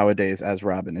think of nowadays as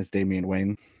Robin is Damian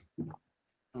Wayne.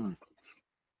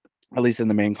 At least in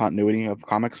the main continuity of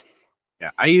comics.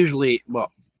 Yeah,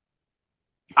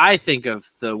 I think of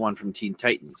the one from Teen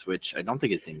Titans, which I don't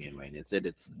think is Damian Wayne, is it?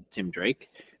 It's Tim Drake.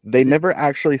 They never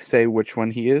actually say which one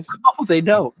he is. Oh, they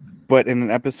don't. But in an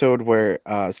episode where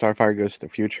Starfire goes to the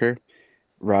future,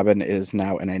 Robin is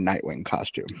now in a Nightwing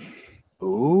costume.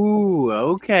 Ooh,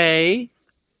 okay.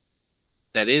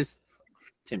 That is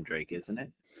Tim Drake, isn't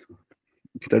it?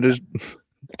 That is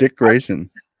Dick Grayson.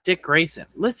 Dick Grayson.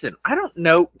 Listen, I don't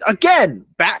know. Again,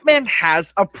 Batman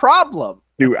has a problem.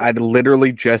 Dude, I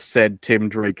literally just said Tim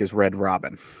Drake is Red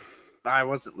Robin. I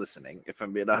wasn't listening, if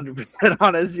I'm being 100%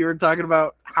 honest. You were talking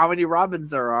about how many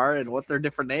Robins there are and what their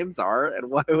different names are, and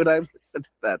why would I listen to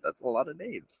that? That's a lot of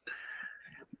names.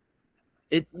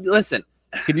 Listen.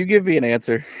 Can you give me an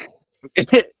answer?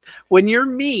 When you're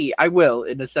me, I will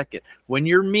in a second. When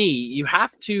you're me, you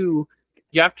have to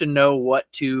know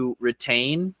what to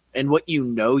retain and what you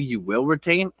know you will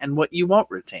retain and what you won't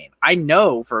retain. I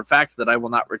know for a fact that I will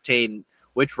not retain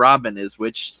which Robin is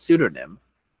which pseudonym.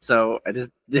 So I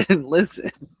just didn't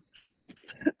listen.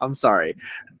 I'm sorry.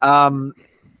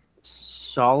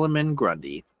 Solomon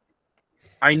Grundy.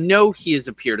 I know he has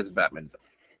appeared as a Batman villain.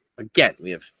 Again,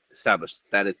 we have established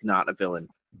that is not a villain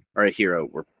or a hero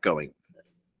we're going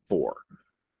for.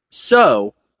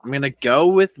 So I'm going to go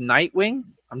with Nightwing.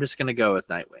 I'm just going to go with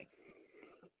Nightwing.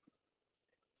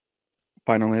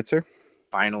 Final answer?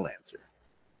 Final answer.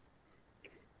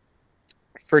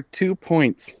 For 2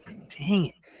 points. Dang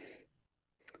it.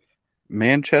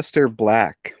 Manchester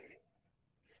Black.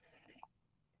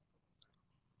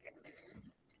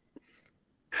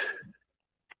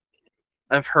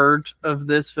 I've heard of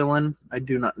this villain. I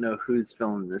do not know whose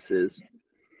villain this is.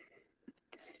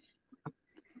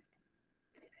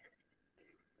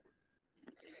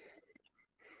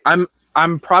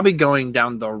 I'm probably going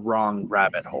down the wrong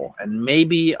rabbit hole, and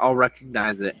maybe I'll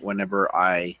recognize it whenever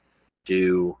I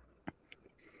hear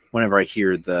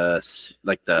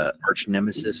the arch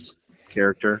nemesis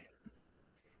character.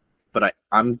 But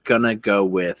I'm gonna go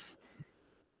with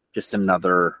just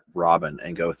another Robin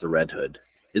and go with the Red Hood.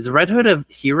 Is the Red Hood a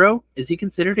hero? Is he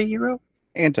considered a hero?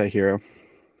 Anti-hero.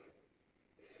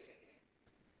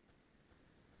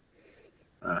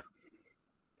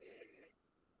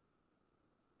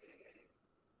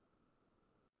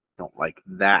 Don't like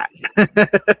that.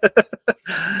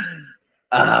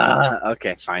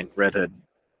 Okay, fine. Red Hood.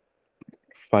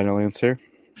 Final answer?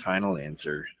 Final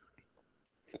answer.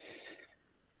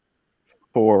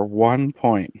 For 1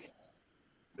 point.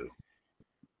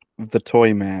 The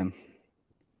Toy Man.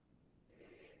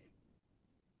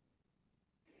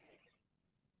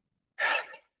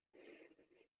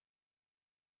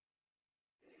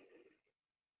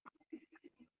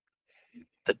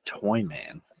 The Toy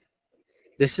Man.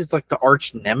 This is like the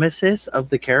arch nemesis of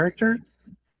the character?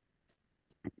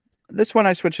 This one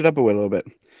I switched it up a little bit.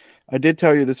 I did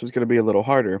tell you this was going to be a little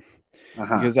harder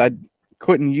because I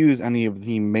couldn't use any of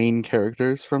the main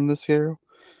characters from this hero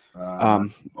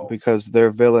because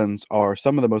their villains are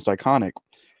some of the most iconic,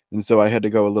 and so I had to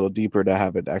go a little deeper to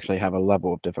have it actually have a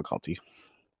level of difficulty.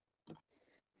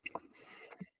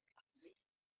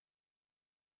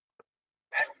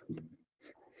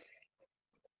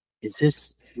 Is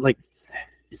this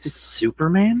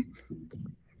Superman?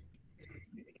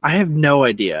 I have no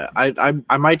idea.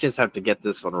 I might just have to get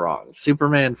this one wrong.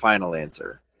 Superman, final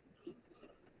answer.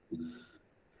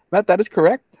 Matt, that is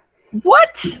correct.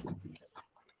 What?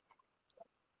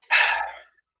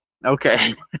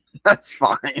 Okay, that's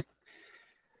fine.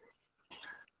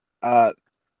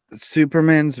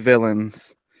 Superman's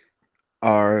villains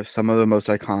are some of the most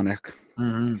iconic.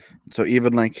 Mm-hmm. So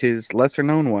even like his lesser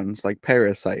known ones, like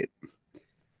Parasite,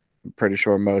 I'm pretty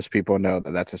sure most people know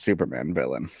that that's a Superman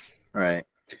villain. Right.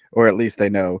 Or at least they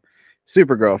know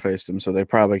Supergirl faced him, so they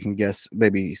probably can guess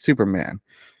maybe Superman.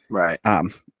 Right.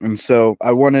 And so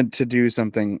I wanted to do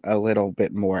something a little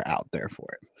bit more out there for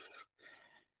it.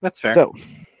 That's fair. So,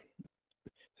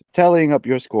 tallying up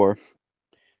your score,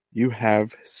 you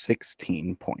have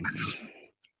 16 points.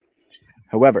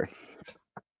 However,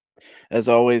 as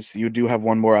always, you do have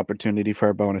one more opportunity for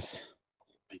a bonus.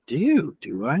 I do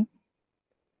I?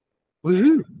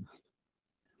 Woohoo!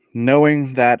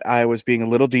 Knowing that I was being a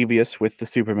little devious with the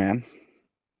Superman,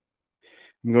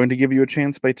 I'm going to give you a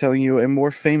chance by telling you a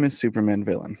more famous Superman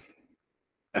villain.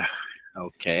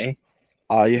 Okay.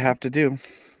 All you have to do,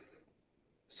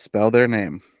 spell their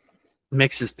name.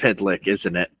 Mixes Pidlick,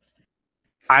 isn't it?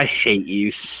 I hate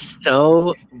you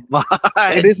so much.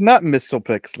 It is not Mr.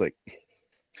 Pixlick.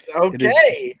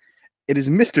 Okay. It is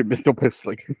Mr.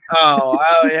 Pixlick.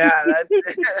 Oh yeah.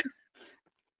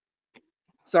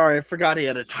 Sorry, I forgot he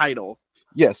had a title.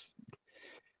 Yes.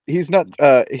 He's not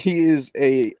he is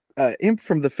a imp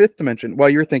from the fifth dimension. While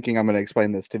you're thinking, I'm going to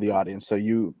explain this to the audience, so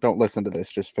you don't listen to this,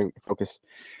 just focus.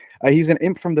 He's an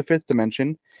imp from the fifth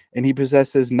dimension, and he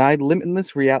possesses 9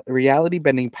 limitless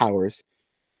reality-bending powers,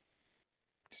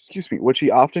 which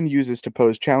he often uses to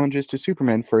pose challenges to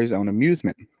Superman for his own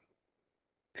amusement.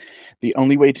 The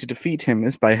only way to defeat him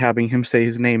is by having him say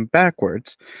his name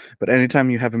backwards, but anytime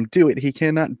you have him do it, he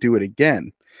cannot do it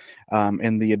again.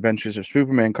 In the Adventures of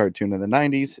Superman cartoon in the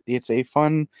 90s, it's a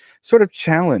fun sort of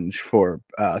challenge for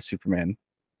Superman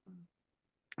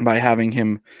by having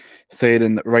him say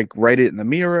it write it in the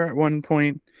mirror at one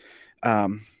point,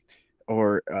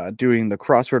 or doing the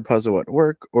crossword puzzle at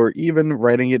work, or even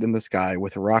writing it in the sky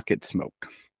with rocket smoke.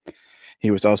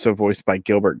 He was also voiced by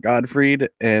Gilbert Gottfried,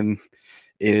 and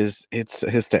it's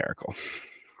hysterical.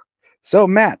 So,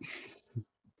 Matt.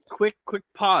 Quick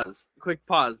pause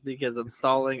because I'm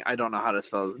stalling. I don't know how to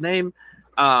spell his name.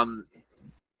 Have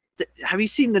you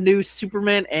seen the new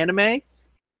Superman anime?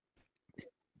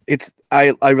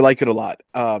 I like it a lot.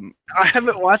 I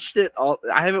haven't watched it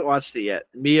yet.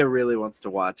 Mia really wants to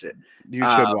watch it. You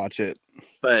should watch it.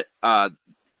 But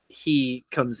he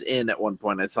comes in at one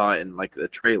point. I saw it in like the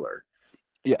trailer.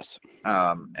 Yes.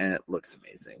 And it looks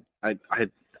amazing.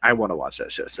 I want to watch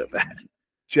that show so bad.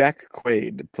 Jack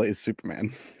Quaid plays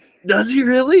Superman. Does he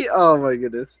really? Oh my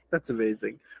goodness. That's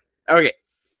amazing. Okay.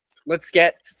 Let's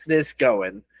get this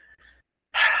going.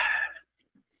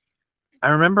 I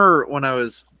remember when I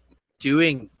was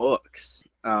doing books,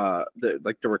 there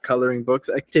were coloring books,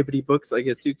 activity books, I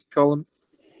guess you could call them.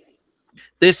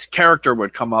 This character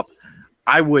would come up.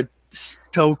 I would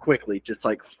so quickly just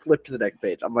like flip to the next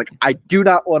page. I'm like, I do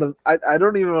not want to, I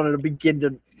don't even want to begin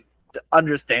to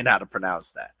understand how to pronounce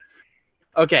that.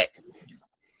 Okay.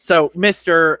 So,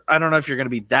 Mr. I don't know if you're going to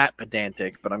be that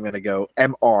pedantic, but I'm going to go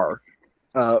MR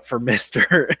for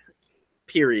Mr.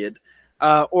 period.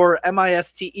 Or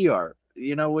MISTER.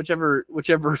 You know,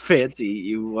 whichever fancy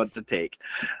you want to take.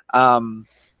 And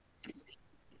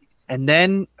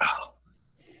then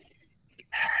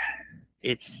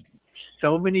it's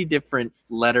so many different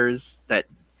letters that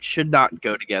should not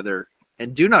go together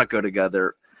and do not go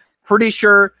together. Pretty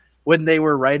sure when they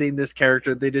were writing this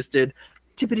character, they just did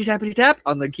tippity tappity tap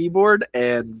on the keyboard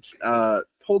and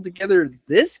pulled together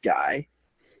this guy.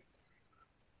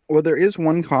 Well, there is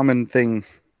one common theme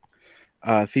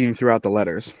throughout the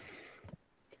letters.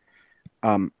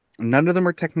 None of them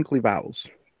are technically vowels.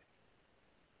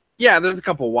 Yeah, there's a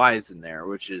couple Y's in there,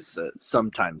 which is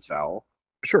sometimes vowel.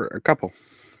 Sure, a couple.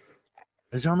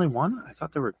 Is there only one? I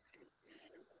thought there were.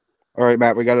 All right,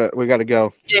 Matt, we gotta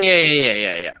go.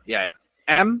 Yeah.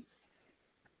 MX.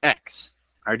 I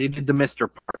already did the Mr.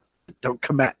 part. Don't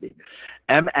come at me.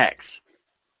 MX.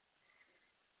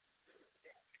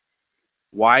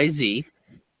 YZ.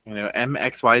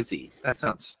 MXYZ. That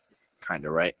sounds kind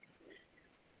of right.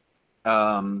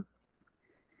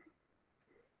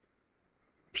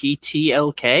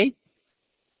 PTLK.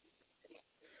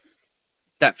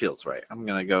 That feels right. I'm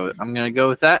gonna go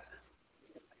with that.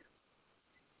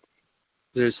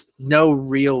 There's no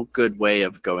real good way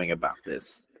of going about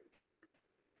this.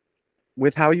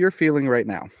 With how you're feeling right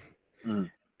now,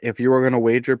 if you were going to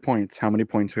wager points, how many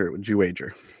points would you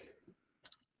wager?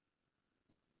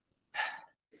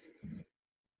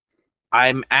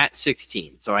 I'm at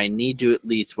 16, so I need to at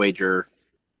least wager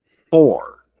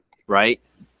 4, right?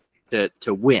 To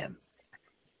win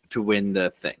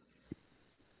the thing.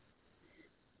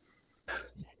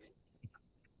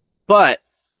 But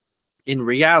in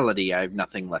reality, I have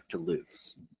nothing left to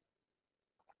lose.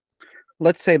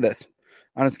 Let's say this.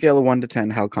 On a scale of 1 to 10,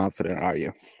 how confident are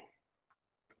you?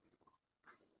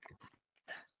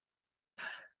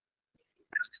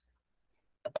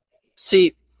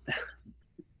 See,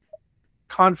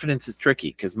 confidence is tricky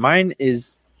because mine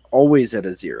is always at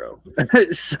a 0.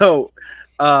 So,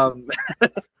 let's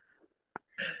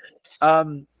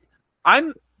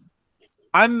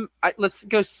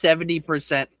go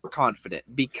 70%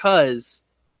 confident because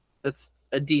that's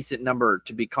a decent number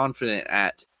to be confident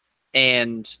at.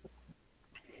 And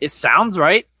it sounds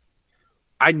right.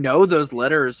 I know those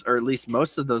letters, or at least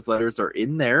most of those letters, are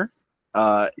in there.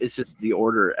 It's just the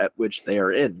order at which they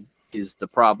are in is the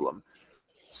problem.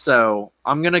 So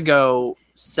I'm going to go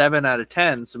 7 out of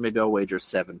 10. So maybe I'll wager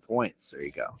 7 points. There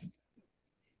you go.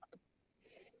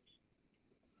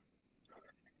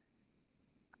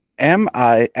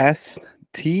 MISTER.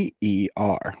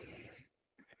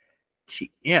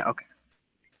 Yeah, okay.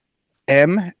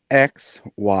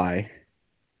 MXYZPTLK.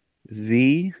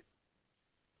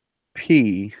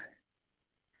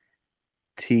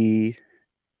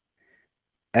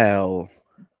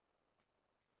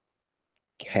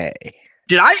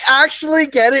 Did I actually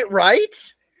get it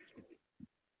right?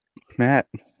 Matt,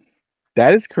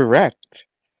 that is correct.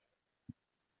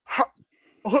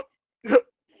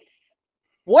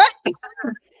 What?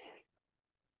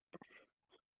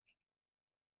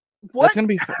 That's gonna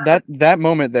be that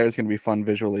moment there is gonna be fun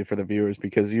visually for the viewers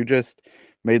because you just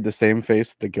made the same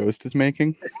face the ghost is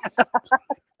making.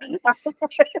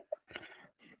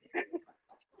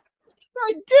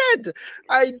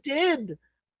 I did.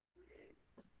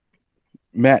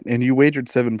 Matt, and you wagered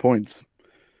 7 points,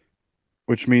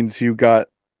 which means you got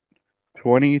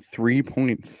 23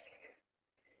 points,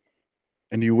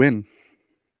 and you win.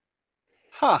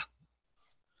 Huh.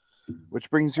 Which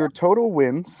brings your total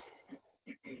wins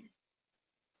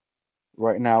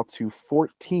right now to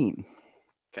 14.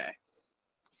 Okay.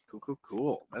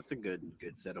 Cool. That's a good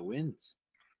set of wins.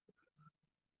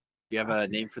 You have a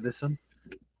name for this one?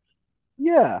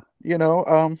 Yeah,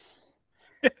 I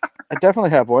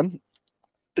definitely have one.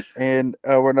 And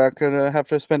we're not going to have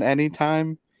to spend any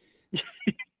time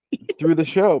through the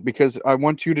show because I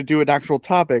want you to do an actual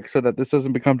topic so that this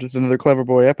doesn't become just another Clever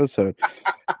Boy episode.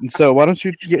 And so why don't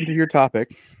you get into your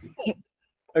topic?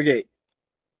 Okay.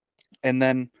 And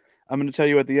then I'm going to tell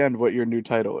you at the end what your new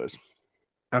title is.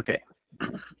 Okay.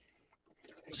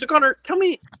 So, Connor, tell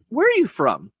me, where are you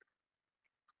from?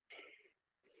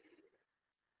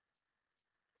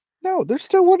 No, there's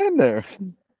still one in there.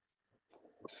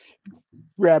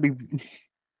 Rabby.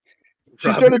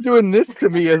 She started doing this to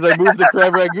me as I moved the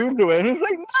crab ragoon away. And I was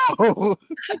like, no.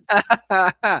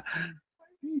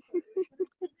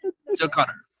 So,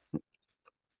 Connor,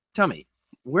 tell me,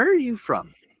 where are you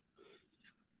from?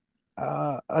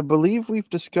 I believe we've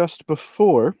discussed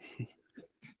before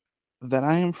that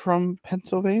I am from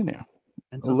Pennsylvania.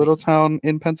 A little town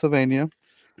in Pennsylvania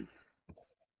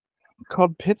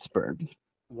called Pittsburgh.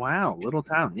 Wow, little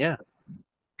town, yeah.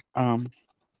 And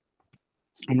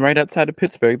right outside of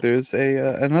Pittsburgh, there's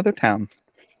another town,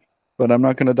 but I'm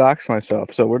not going to dox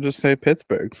myself, so we'll just say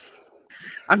Pittsburgh.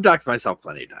 I've doxed myself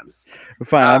plenty of times.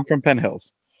 Fine, I'm from Penn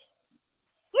Hills.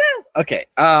 Okay.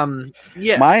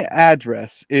 Yeah. My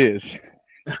address is.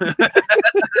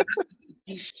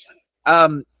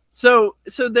 So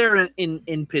they're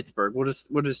in Pittsburgh.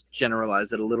 We'll just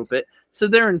generalize it a little bit. So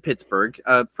they're in Pittsburgh,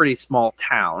 a pretty small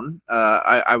town,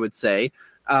 I would say.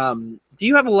 Do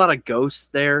you have a lot of ghosts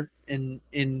there in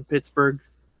Pittsburgh?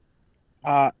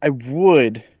 I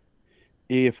would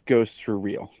if ghosts were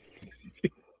real.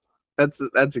 That's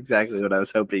exactly what I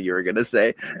was hoping you were gonna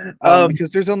say.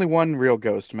 Because there's only one real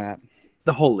ghost, Matt.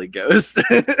 The Holy Ghost.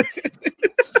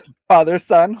 Father,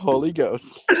 Son, Holy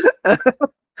Ghost.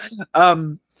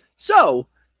 So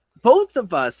both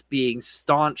of us being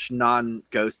staunch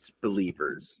non-ghost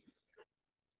believers,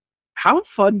 how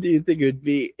fun do you think it would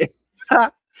be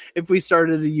if we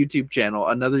started a YouTube channel,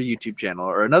 another YouTube channel,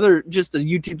 or just a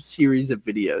YouTube series of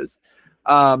videos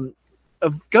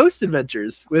of ghost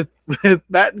adventures with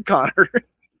Matt and Connor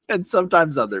and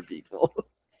sometimes other people?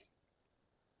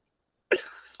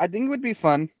 I think it would be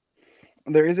fun.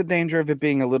 There is a danger of it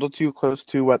being a little too close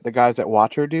to what the guys at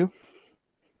Watcher do.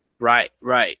 Right.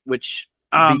 Which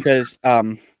because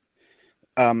the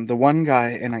one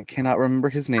guy, and I cannot remember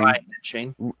his name,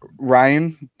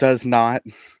 Ryan does not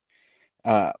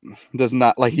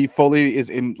like, he fully is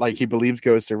in, like, he believes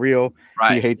ghosts are real.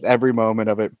 Right. He hates every moment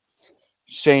of it.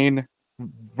 Shane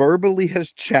verbally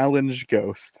has challenged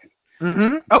ghosts.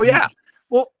 Mm-hmm. Oh yeah.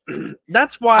 Well,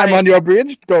 that's why I'm on your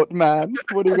bridge, goat man.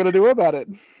 What are you gonna do about it?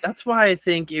 That's why I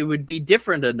think it would be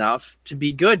different enough to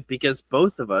be good, because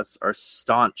both of us are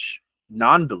staunch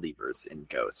non-believers in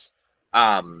ghosts.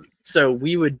 So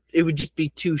it would just be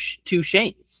two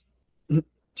Shanes,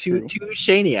 two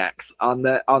Shaniacs on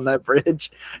that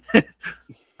bridge,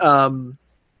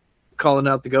 calling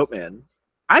out the goat man.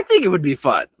 I think it would be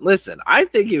fun. Listen, I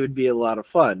think it would be a lot of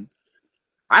fun.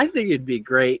 I think it'd be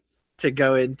great to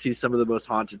go into some of the most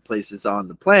haunted places on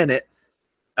the planet,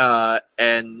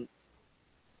 and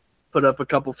put up a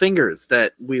couple fingers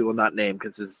that we will not name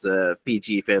because this is a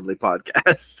PG family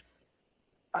podcast.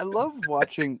 I love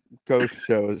watching ghost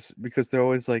shows because they're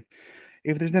always like,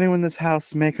 if there's anyone in this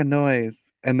house, make a noise.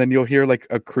 And then you'll hear like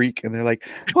a creak and they're like,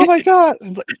 oh my God,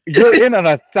 like, you're in on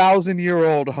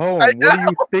 1,000-year-old home. What do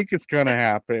you think is going to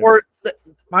happen? Or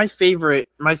my favorite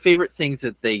things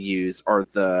that they use are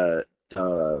the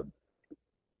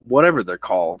whatever they're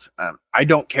called. I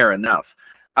don't care enough.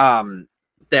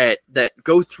 That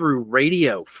go through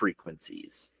radio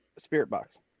frequencies. Spirit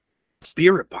box.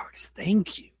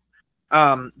 Thank you.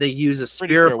 They use a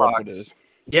spirit box.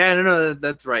 Yeah, no,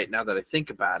 that's right. Now that I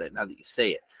think about it, now that you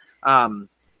say it.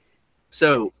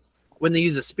 So when they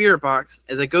use a spirit box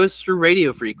that goes through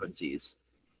radio frequencies,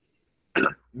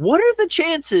 what are the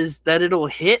chances that it'll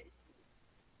hit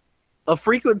a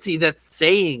frequency that's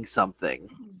saying something?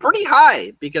 Pretty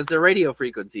high, because they're radio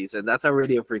frequencies, and that's how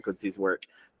radio frequencies work.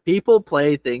 People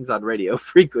play things on radio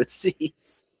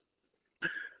frequencies.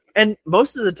 And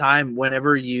most of the time,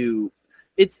 whenever do you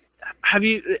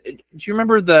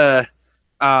remember the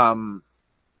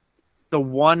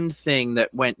one thing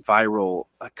that went viral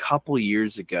a couple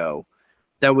years ago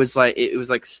that was like, it was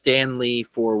like Stanley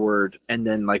forward, and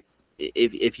then like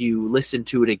if you listen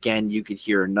to it again, you could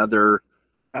hear another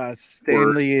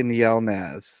Stanley and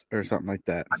Yelnaz or something like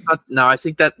that. I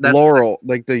think that's Laurel,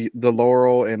 like the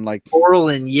Laurel and like Laurel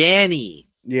and Yanny.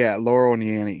 Yeah, Laurel and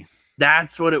Yanny.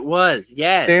 That's what it was.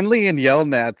 Yes. Stanley and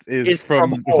Yelnats is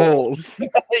from Holes.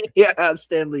 Yeah,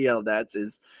 Stanley Yelnats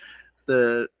is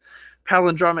the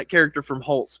palindromic character from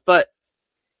Holes. But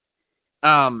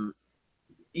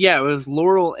yeah, it was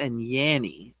Laurel and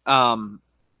Yanny.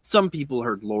 Some people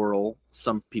heard Laurel,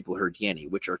 some people heard Yanny,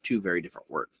 which are two very different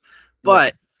words.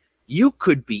 But you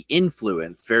could be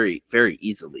influenced very, very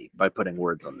easily by putting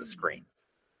words on the screen.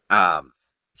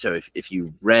 So if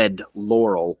you read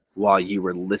Laurel while you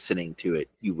were listening to it,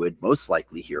 you would most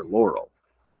likely hear Laurel.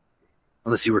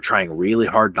 Unless you were trying really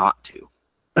hard not to.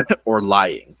 Or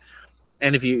lying.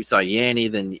 And if you saw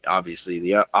Yanny, then obviously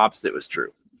the opposite was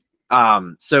true.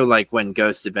 So like when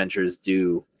Ghost Adventures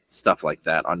do stuff like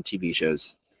that on TV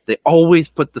shows, they always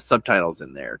put the subtitles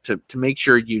in there to make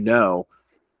sure you know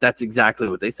that's exactly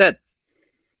what they said.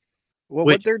 Well,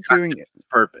 what they're doing is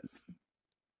purpose.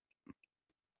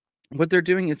 What they're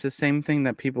doing is the same thing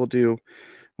that people do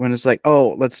when it's like,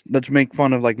 oh, let's make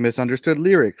fun of like misunderstood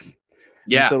lyrics.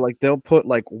 Yeah. And so like they'll put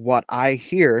like what I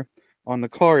hear on the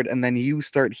card, and then you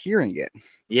start hearing it.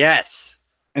 Yes.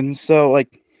 And so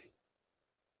like,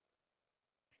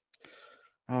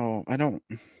 oh, I don't.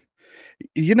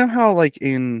 You know how like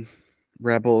in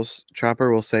Rebels,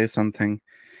 Chopper will say something,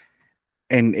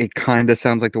 and it kind of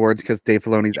sounds like the words because Dave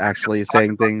Filoni's actually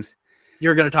saying things.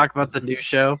 You're going to talk about the new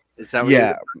show? Is that what?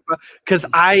 Yeah. Because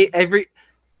I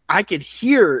could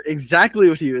hear exactly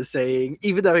what he was saying,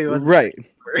 even though he wasn't right.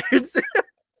 Words.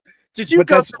 Did you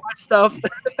go through my stuff?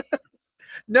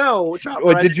 No.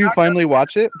 Chopper, did you finally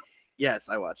watch it? Yes,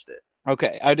 I watched it.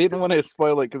 Okay, I didn't want to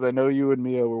spoil it because I know you and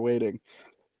Mia were waiting.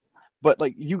 But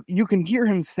like you can hear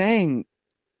him saying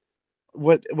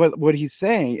what he's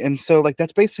saying, and so like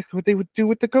that's basically what they would do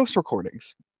with the ghost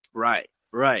recordings. Right.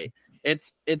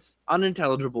 It's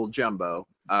unintelligible jumbo,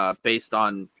 based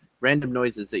on random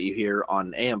noises that you hear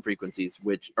on AM frequencies,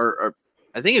 which are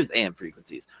I think it was AM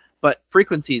frequencies, but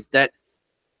frequencies that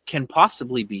can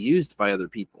possibly be used by other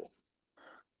people.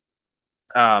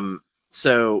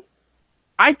 So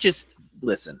I just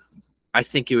listen. I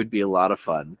think it would be a lot of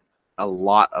fun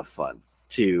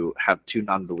to have two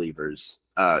non-believers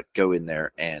go in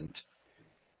there and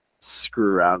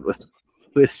screw around with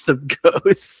some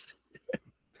ghosts.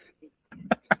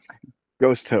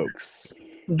 Ghost hoax.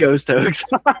 Ghost hoax.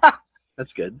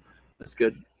 That's good.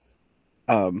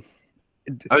 I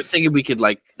was thinking we could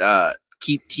like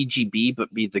keep TGB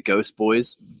but be the Ghost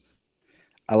Boys.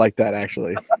 I like that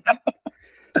actually.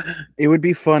 It would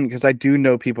be fun because I do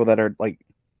know people that are like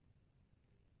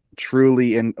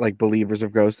truly in like believers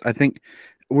of ghosts. I think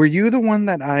were you the one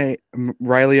that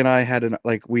Riley and I had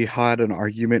we had an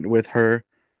argument with her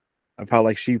of how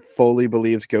like she fully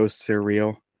believes ghosts are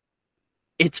real?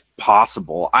 It's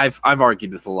possible. I've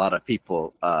argued with a lot of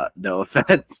people. No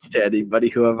offense to anybody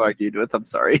who I've argued with. I'm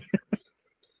sorry.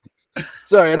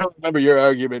 Sorry, I don't remember your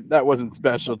argument. That wasn't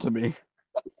special to me.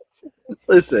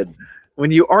 Listen, when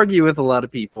you argue with a lot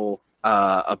of people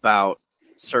about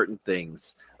certain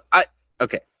things,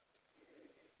 okay.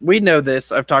 We know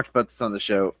this. I've talked about this on the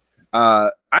show.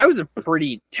 I was a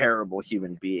pretty terrible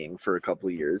human being for a couple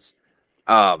of years.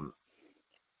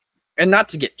 And not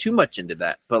to get too much into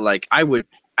that, but like I would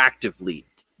actively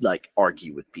like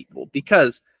argue with people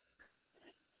because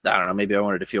I don't know, maybe I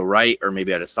wanted to feel right, or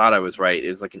maybe I just thought I was right. It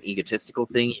was like an egotistical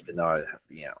thing, even though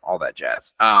all that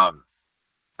jazz. I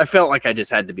felt like I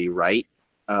just had to be right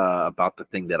about the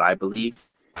thing that I believe,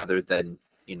 rather than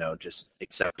just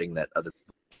accepting that other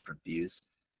different views,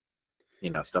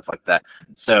 stuff like that.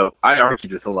 So I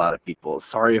argued with a lot of people.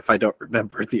 Sorry if I don't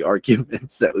remember the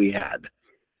arguments that we had.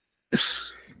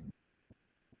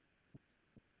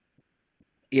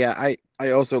 Yeah,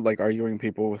 I also like arguing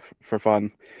people for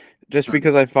fun, just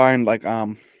because I find like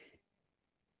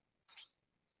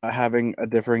having a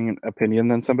differing opinion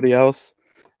than somebody else,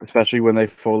 especially when they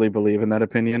fully believe in that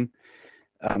opinion,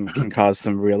 can cause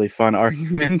some really fun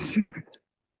arguments.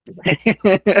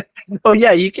 Oh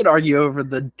yeah, you can argue over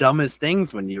the dumbest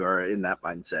things when you are in that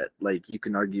mindset. Like you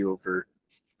can argue over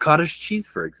cottage cheese,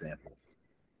 for example.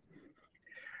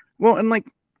 Well, and like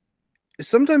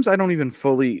sometimes I don't even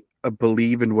fully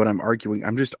believe in what I'm arguing.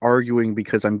 I'm just arguing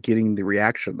because I'm getting the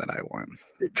reaction that I want.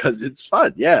 Because it's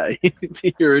fun, yeah.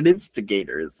 You're an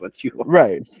instigator, is what you are.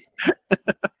 Right.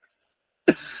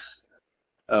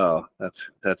 Oh,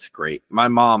 that's great. My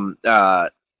mom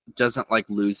doesn't like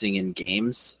losing in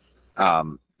games.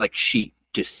 Like she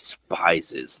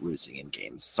despises losing in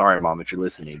games. Sorry, Mom, if you're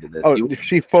listening to this. Oh,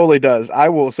 she fully does. I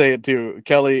will say it too.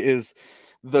 Kelly is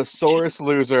the sorest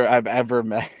loser I've ever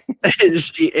met.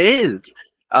 She is.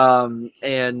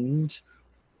 And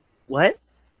what?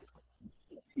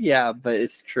 Yeah, but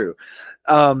it's true.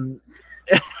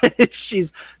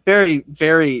 She's very,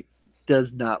 very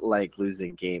does not like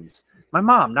losing games. My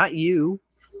mom, not you.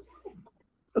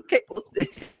 Okay.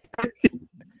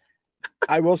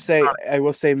 I will say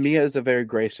Mia is a very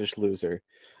gracious loser.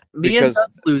 Mia does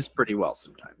lose pretty well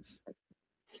sometimes.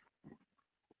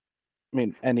 I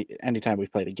mean, anytime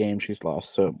we've played a game, she's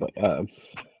lost. So, but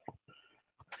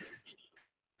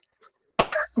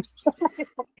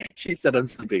she said I'm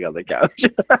sleeping on the couch.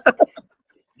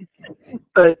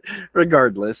 But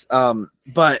regardless,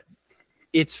 but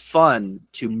it's fun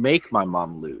to make my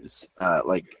mom lose,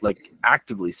 like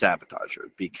actively sabotage her,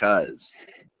 because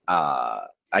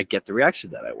I get the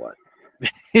reaction that I want,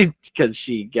 because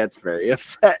she gets very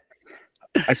upset.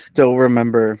 I still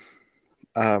remember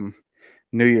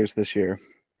New Year's this year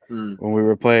when we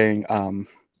were playing.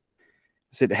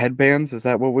 Is it Headbands? Is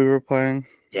that what we were playing?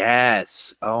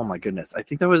 Yes. Oh my goodness. I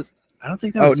think that was. I don't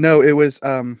think that was. Oh no, it was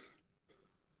the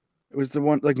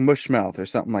one like Mushmouth or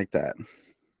something like that.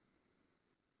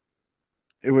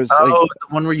 It was the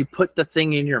one where you put the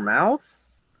thing in your mouth.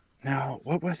 No,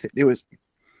 what was it? It was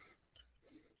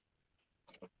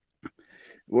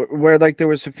where like there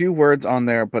was a few words on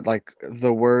there, but like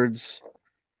the words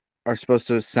are supposed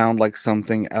to sound like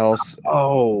something else.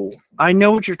 Oh, I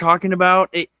know what you're talking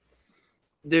about.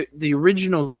 The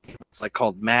original is like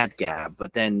called Mad Gab,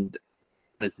 but then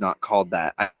it's not called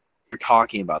that. You're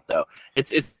talking about though.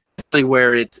 It's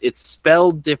where it's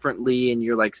spelled differently, and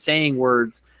you're like saying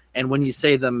words, and when you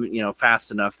say them,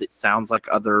 fast enough, it sounds like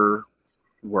other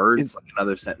words, like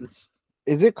another sentence.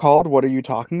 Is it called What Are You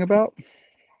Talking About?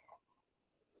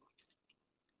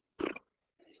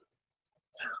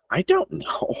 I don't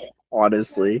know,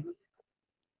 honestly.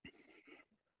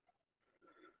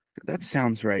 That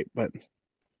sounds right, but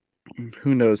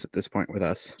who knows at this point with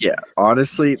us? Yeah,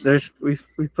 honestly,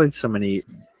 we've played so many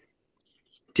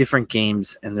different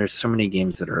games, and there's so many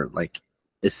games that are like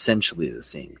essentially the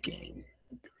same game.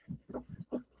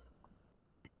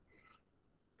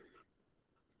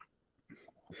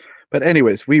 But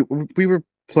anyways, we were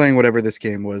playing whatever this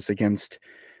game was against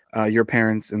your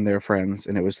parents and their friends,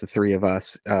 and it was the three of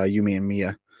us, you, me, and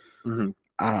Mia.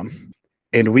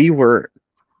 And we were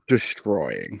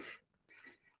destroying.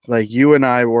 Like, you and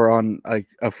I were on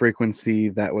a frequency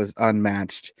that was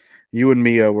unmatched. You and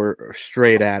Mia were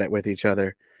straight at it with each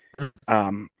other.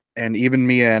 And even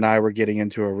Mia and I were getting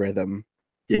into a rhythm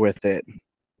with it.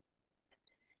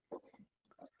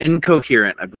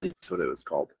 Incoherent, I believe is what it was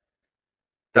called.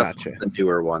 That's Gotcha. the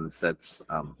newer ones. That's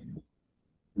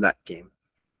that game.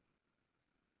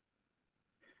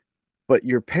 But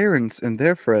your parents and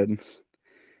their friends,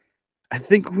 I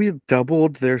think we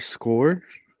doubled their score.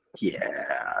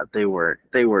 Yeah, they were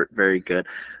very good.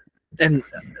 And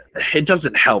it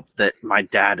doesn't help that my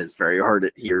dad is very hard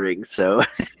at hearing, so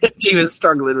he was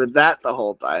struggling with that the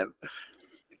whole time.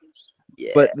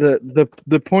 Yeah. But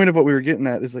the point of what we were getting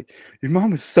at is, like, your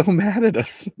mom was so mad at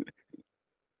us.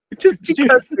 Just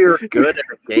because we were good at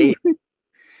a game.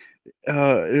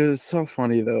 It was so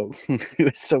funny, though. It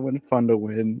was so much fun to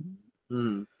win.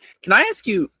 Can I ask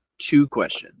you 2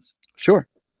 questions? Sure.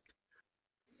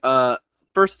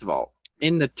 First of all,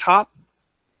 in the top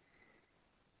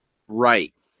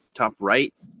right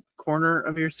corner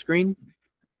of your screen,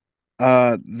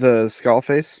 the skull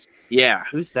face. Yeah,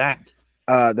 who's that?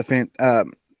 The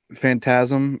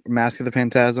Phantasm, Mask of the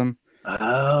Phantasm.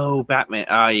 Oh, Batman.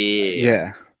 Oh,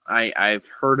 yeah. I've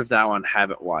heard of that one,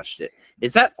 haven't watched it.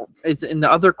 Is in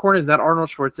the other corner, is that Arnold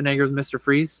Schwarzenegger's Mr.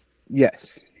 Freeze?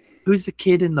 Yes. Who's the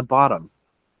kid in the bottom?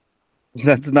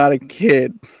 That's not a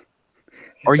kid.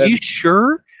 Are you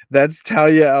sure? That's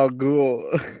Talia al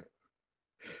Ghul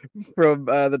from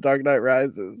The Dark Knight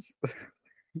Rises.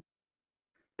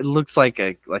 It looks like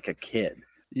a kid.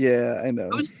 Yeah, I know.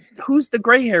 Who's the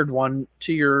gray-haired one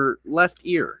to your left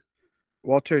ear?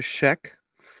 Walter Scheck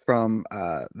from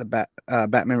the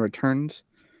Batman Returns.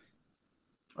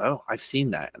 Oh, I've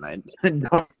seen that, and I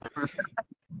didn't know.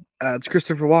 It's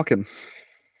Christopher Walken.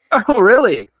 Oh,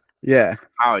 really? Yeah.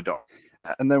 Oh, I don't.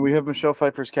 And then we have Michelle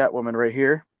Pfeiffer's Catwoman right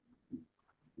here.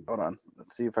 Hold on.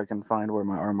 Let's see if I can find where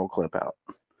my arm will clip out.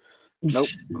 Nope.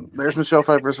 There's Michelle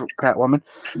Pfeiffer's Catwoman.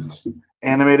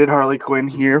 Animated Harley Quinn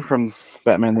here from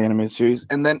Batman the Animated Series.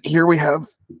 And then here we have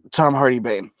Tom Hardy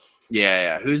Bane.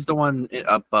 Yeah. Who's the one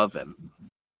above him?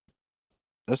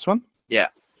 This one? Yeah.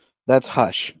 That's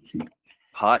Hush.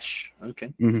 Hush.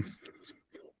 Okay.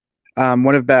 Mm-hmm.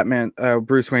 One of Batman,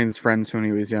 Bruce Wayne's friends when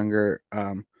he was younger,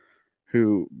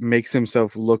 who makes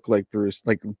himself look like Bruce,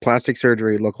 like plastic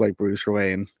surgery, look like Bruce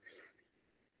Wayne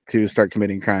to start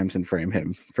committing crimes and frame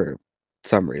him for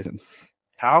some reason.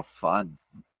 How fun.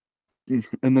 And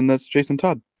then that's Jason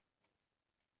Todd.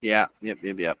 Yeah.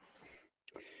 Yep.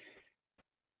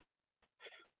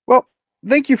 Well,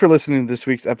 thank you for listening to this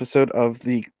week's episode of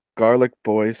the Garlic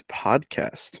Boys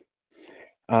podcast.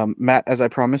 Matt, as I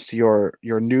promised, your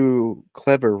new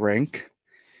clever rank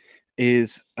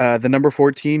is the number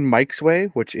 14 Mike's Way,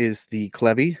 which is the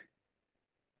Clevy.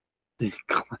 The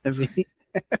Clevy?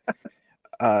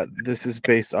 This is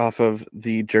based off of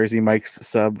the Jersey Mike's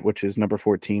sub, which is number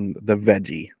 14, the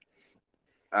Veggie.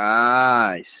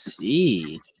 I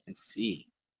see.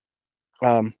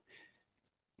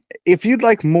 If you'd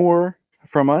like more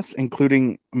from us,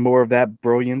 including more of that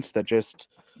brilliance that just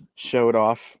showed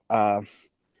off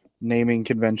naming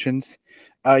conventions,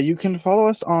 you can follow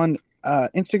us on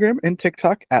Instagram and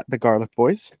TikTok at the Garlic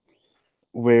Boys,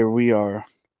 where we are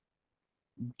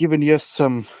giving you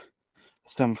some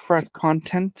fresh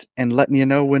content and letting you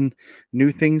know when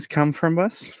new things come from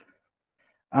us.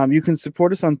 You can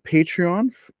support us on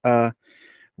Patreon,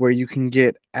 where you can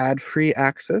get ad-free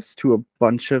access to a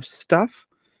bunch of stuff,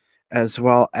 as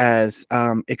well as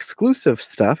exclusive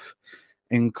stuff,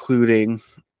 including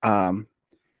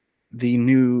the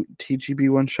new TGB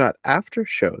One Shot after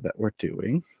show that we're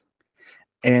doing,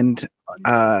 and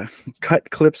cut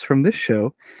clips from this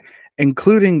show,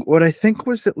 including what I think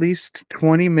was at least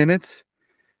 20 minutes,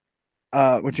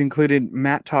 which included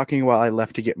Matt talking while I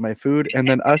left to get my food, and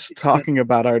then us talking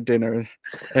about our dinner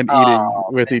and eating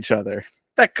with each other.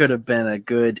 That could have been a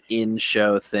good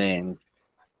in-show thing.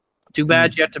 Too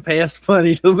bad you have to pay us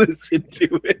money to listen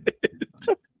to it.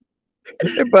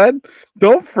 Hey, bud,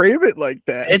 don't frame it like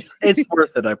that. It's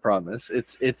worth it, I promise.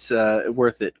 It's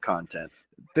worth it content.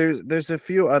 There's a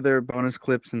few other bonus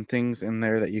clips and things in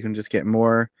there that you can just get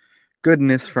more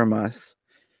goodness from us.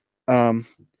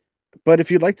 But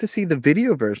if you'd like to see the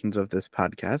video versions of this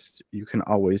podcast, you can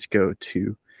always go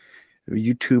to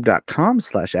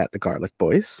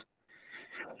youtube.com/@thegarlicboys.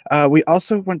 We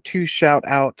also want to shout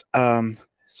out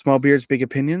Small Beards, Big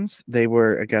Opinions. They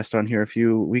were a guest on here a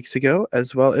few weeks ago,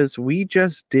 as well as we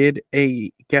just did a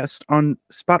guest on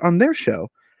spot on their show,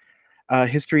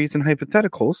 Histories and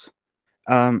Hypotheticals,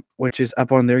 which is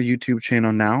up on their YouTube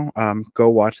channel now. Go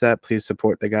watch that. Please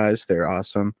support the guys. They're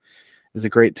awesome. It was a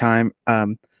great time.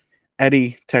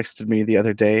 Eddie texted me the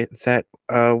other day that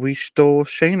we stole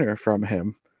Shaner from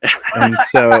him. And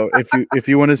so if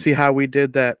you want to see how we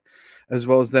did that, as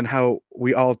well as then how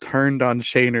we all turned on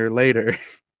Shaner later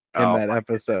in that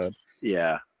episode. Goodness.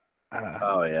 Yeah.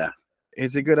 Yeah.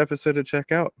 It's a good episode to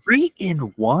check out. 3 in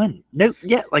 1. No,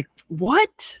 yeah, like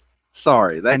what?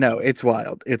 Sorry. I know, it's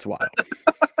wild. It's wild.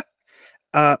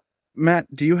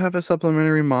 Matt, do you have a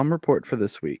supplementary mom report for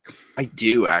this week? I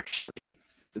do, actually.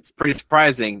 It's pretty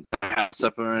surprising that I have a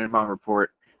supplementary mom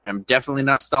report. I'm definitely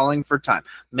not stalling for time.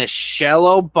 Michelle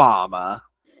Obama.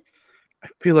 I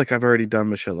feel like I've already done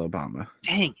Michelle Obama.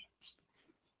 Dang it.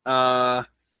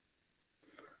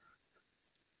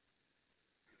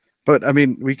 But I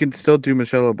mean, we can still do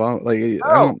Michelle Obama. Like,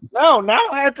 no, now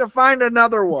I have to find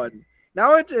another one.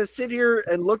 Now I have to sit here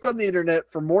and look on the internet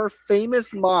for more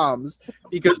famous moms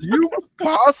because you've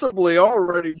possibly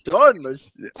already done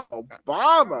Michelle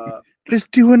Obama.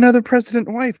 Just do another president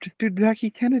wife. Just do Jackie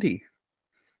Kennedy.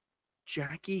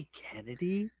 Jackie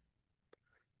Kennedy?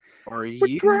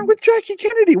 What's wrong with Jackie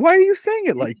Kennedy? Why are you saying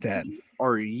it like that?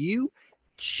 Are you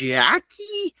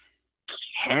Jackie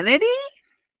Kennedy?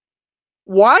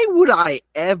 Why would I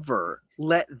ever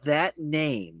let that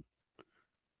name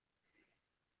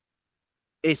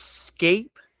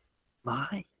escape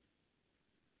my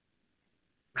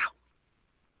mouth?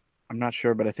 I'm not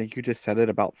sure, but I think you just said it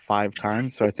about 5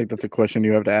 times, so I think that's a question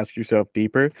you have to ask yourself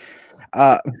deeper.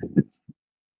 I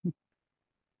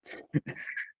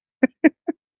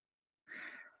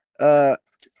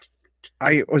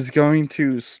was going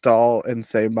to stall and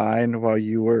say mine while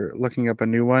you were looking up a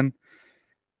new one.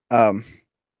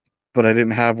 But I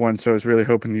didn't have one, so I was really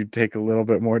hoping you'd take a little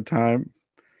bit more time.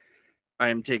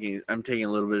 I'm taking a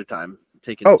little bit of time.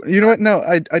 You know what? No,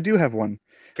 I do have one.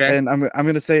 Okay. And I'm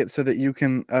going to say it so that you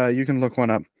can look one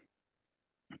up.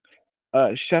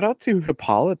 Shout out to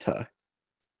Hippolyta,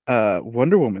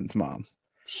 Wonder Woman's mom.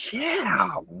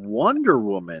 Yeah, Wonder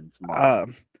Woman's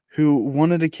mom. Who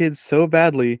wanted a kid so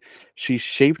badly, she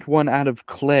shaped one out of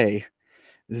clay.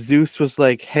 Zeus was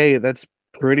like, "Hey, that's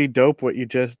pretty dope what you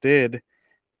just did.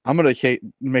 I'm going to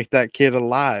make that kid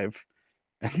alive."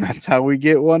 And that's how we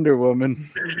get Wonder Woman.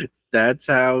 That's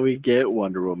how we get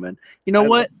Wonder Woman. You know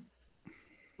what?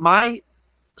 My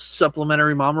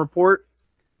supplementary mom report,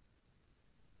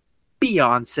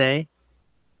 Beyonce,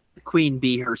 the queen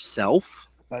bee herself.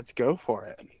 Let's go for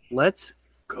it. Let's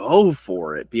go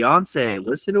for it. Beyonce,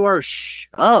 listen to our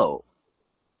show.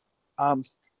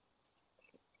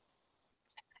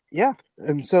 Yeah.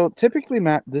 And so typically,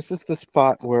 Matt, this is the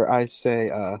spot where I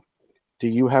say, do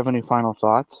you have any final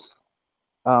thoughts?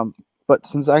 But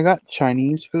since I got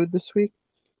Chinese food this week,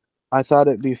 I thought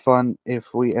it'd be fun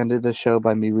if we ended the show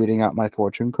by me reading out my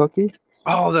fortune cookie.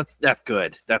 Oh, that's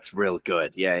good. That's real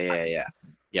good. Yeah.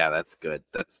 Yeah, that's good.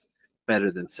 That's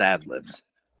better than Sad Lips.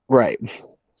 Right.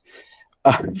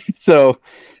 So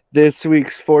this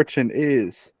week's fortune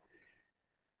is: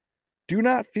 do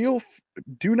not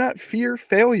fear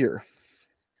failure.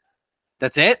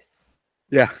 That's it?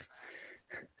 Yeah.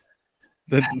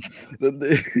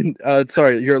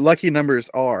 Sorry, your lucky numbers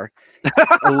are.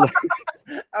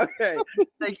 Okay.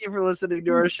 Thank you for listening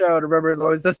to our show. And remember, it's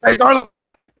always the same. Darling.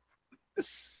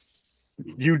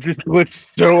 You just glitched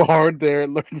so hard there. It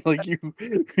looked like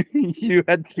you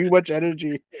had too much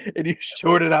energy and you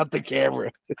shorted out the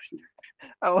camera.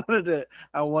 I wanted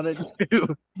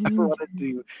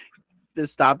to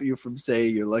stop you from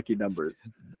saying your lucky numbers.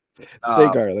 Stay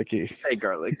garlicky. Stay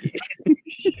garlicky.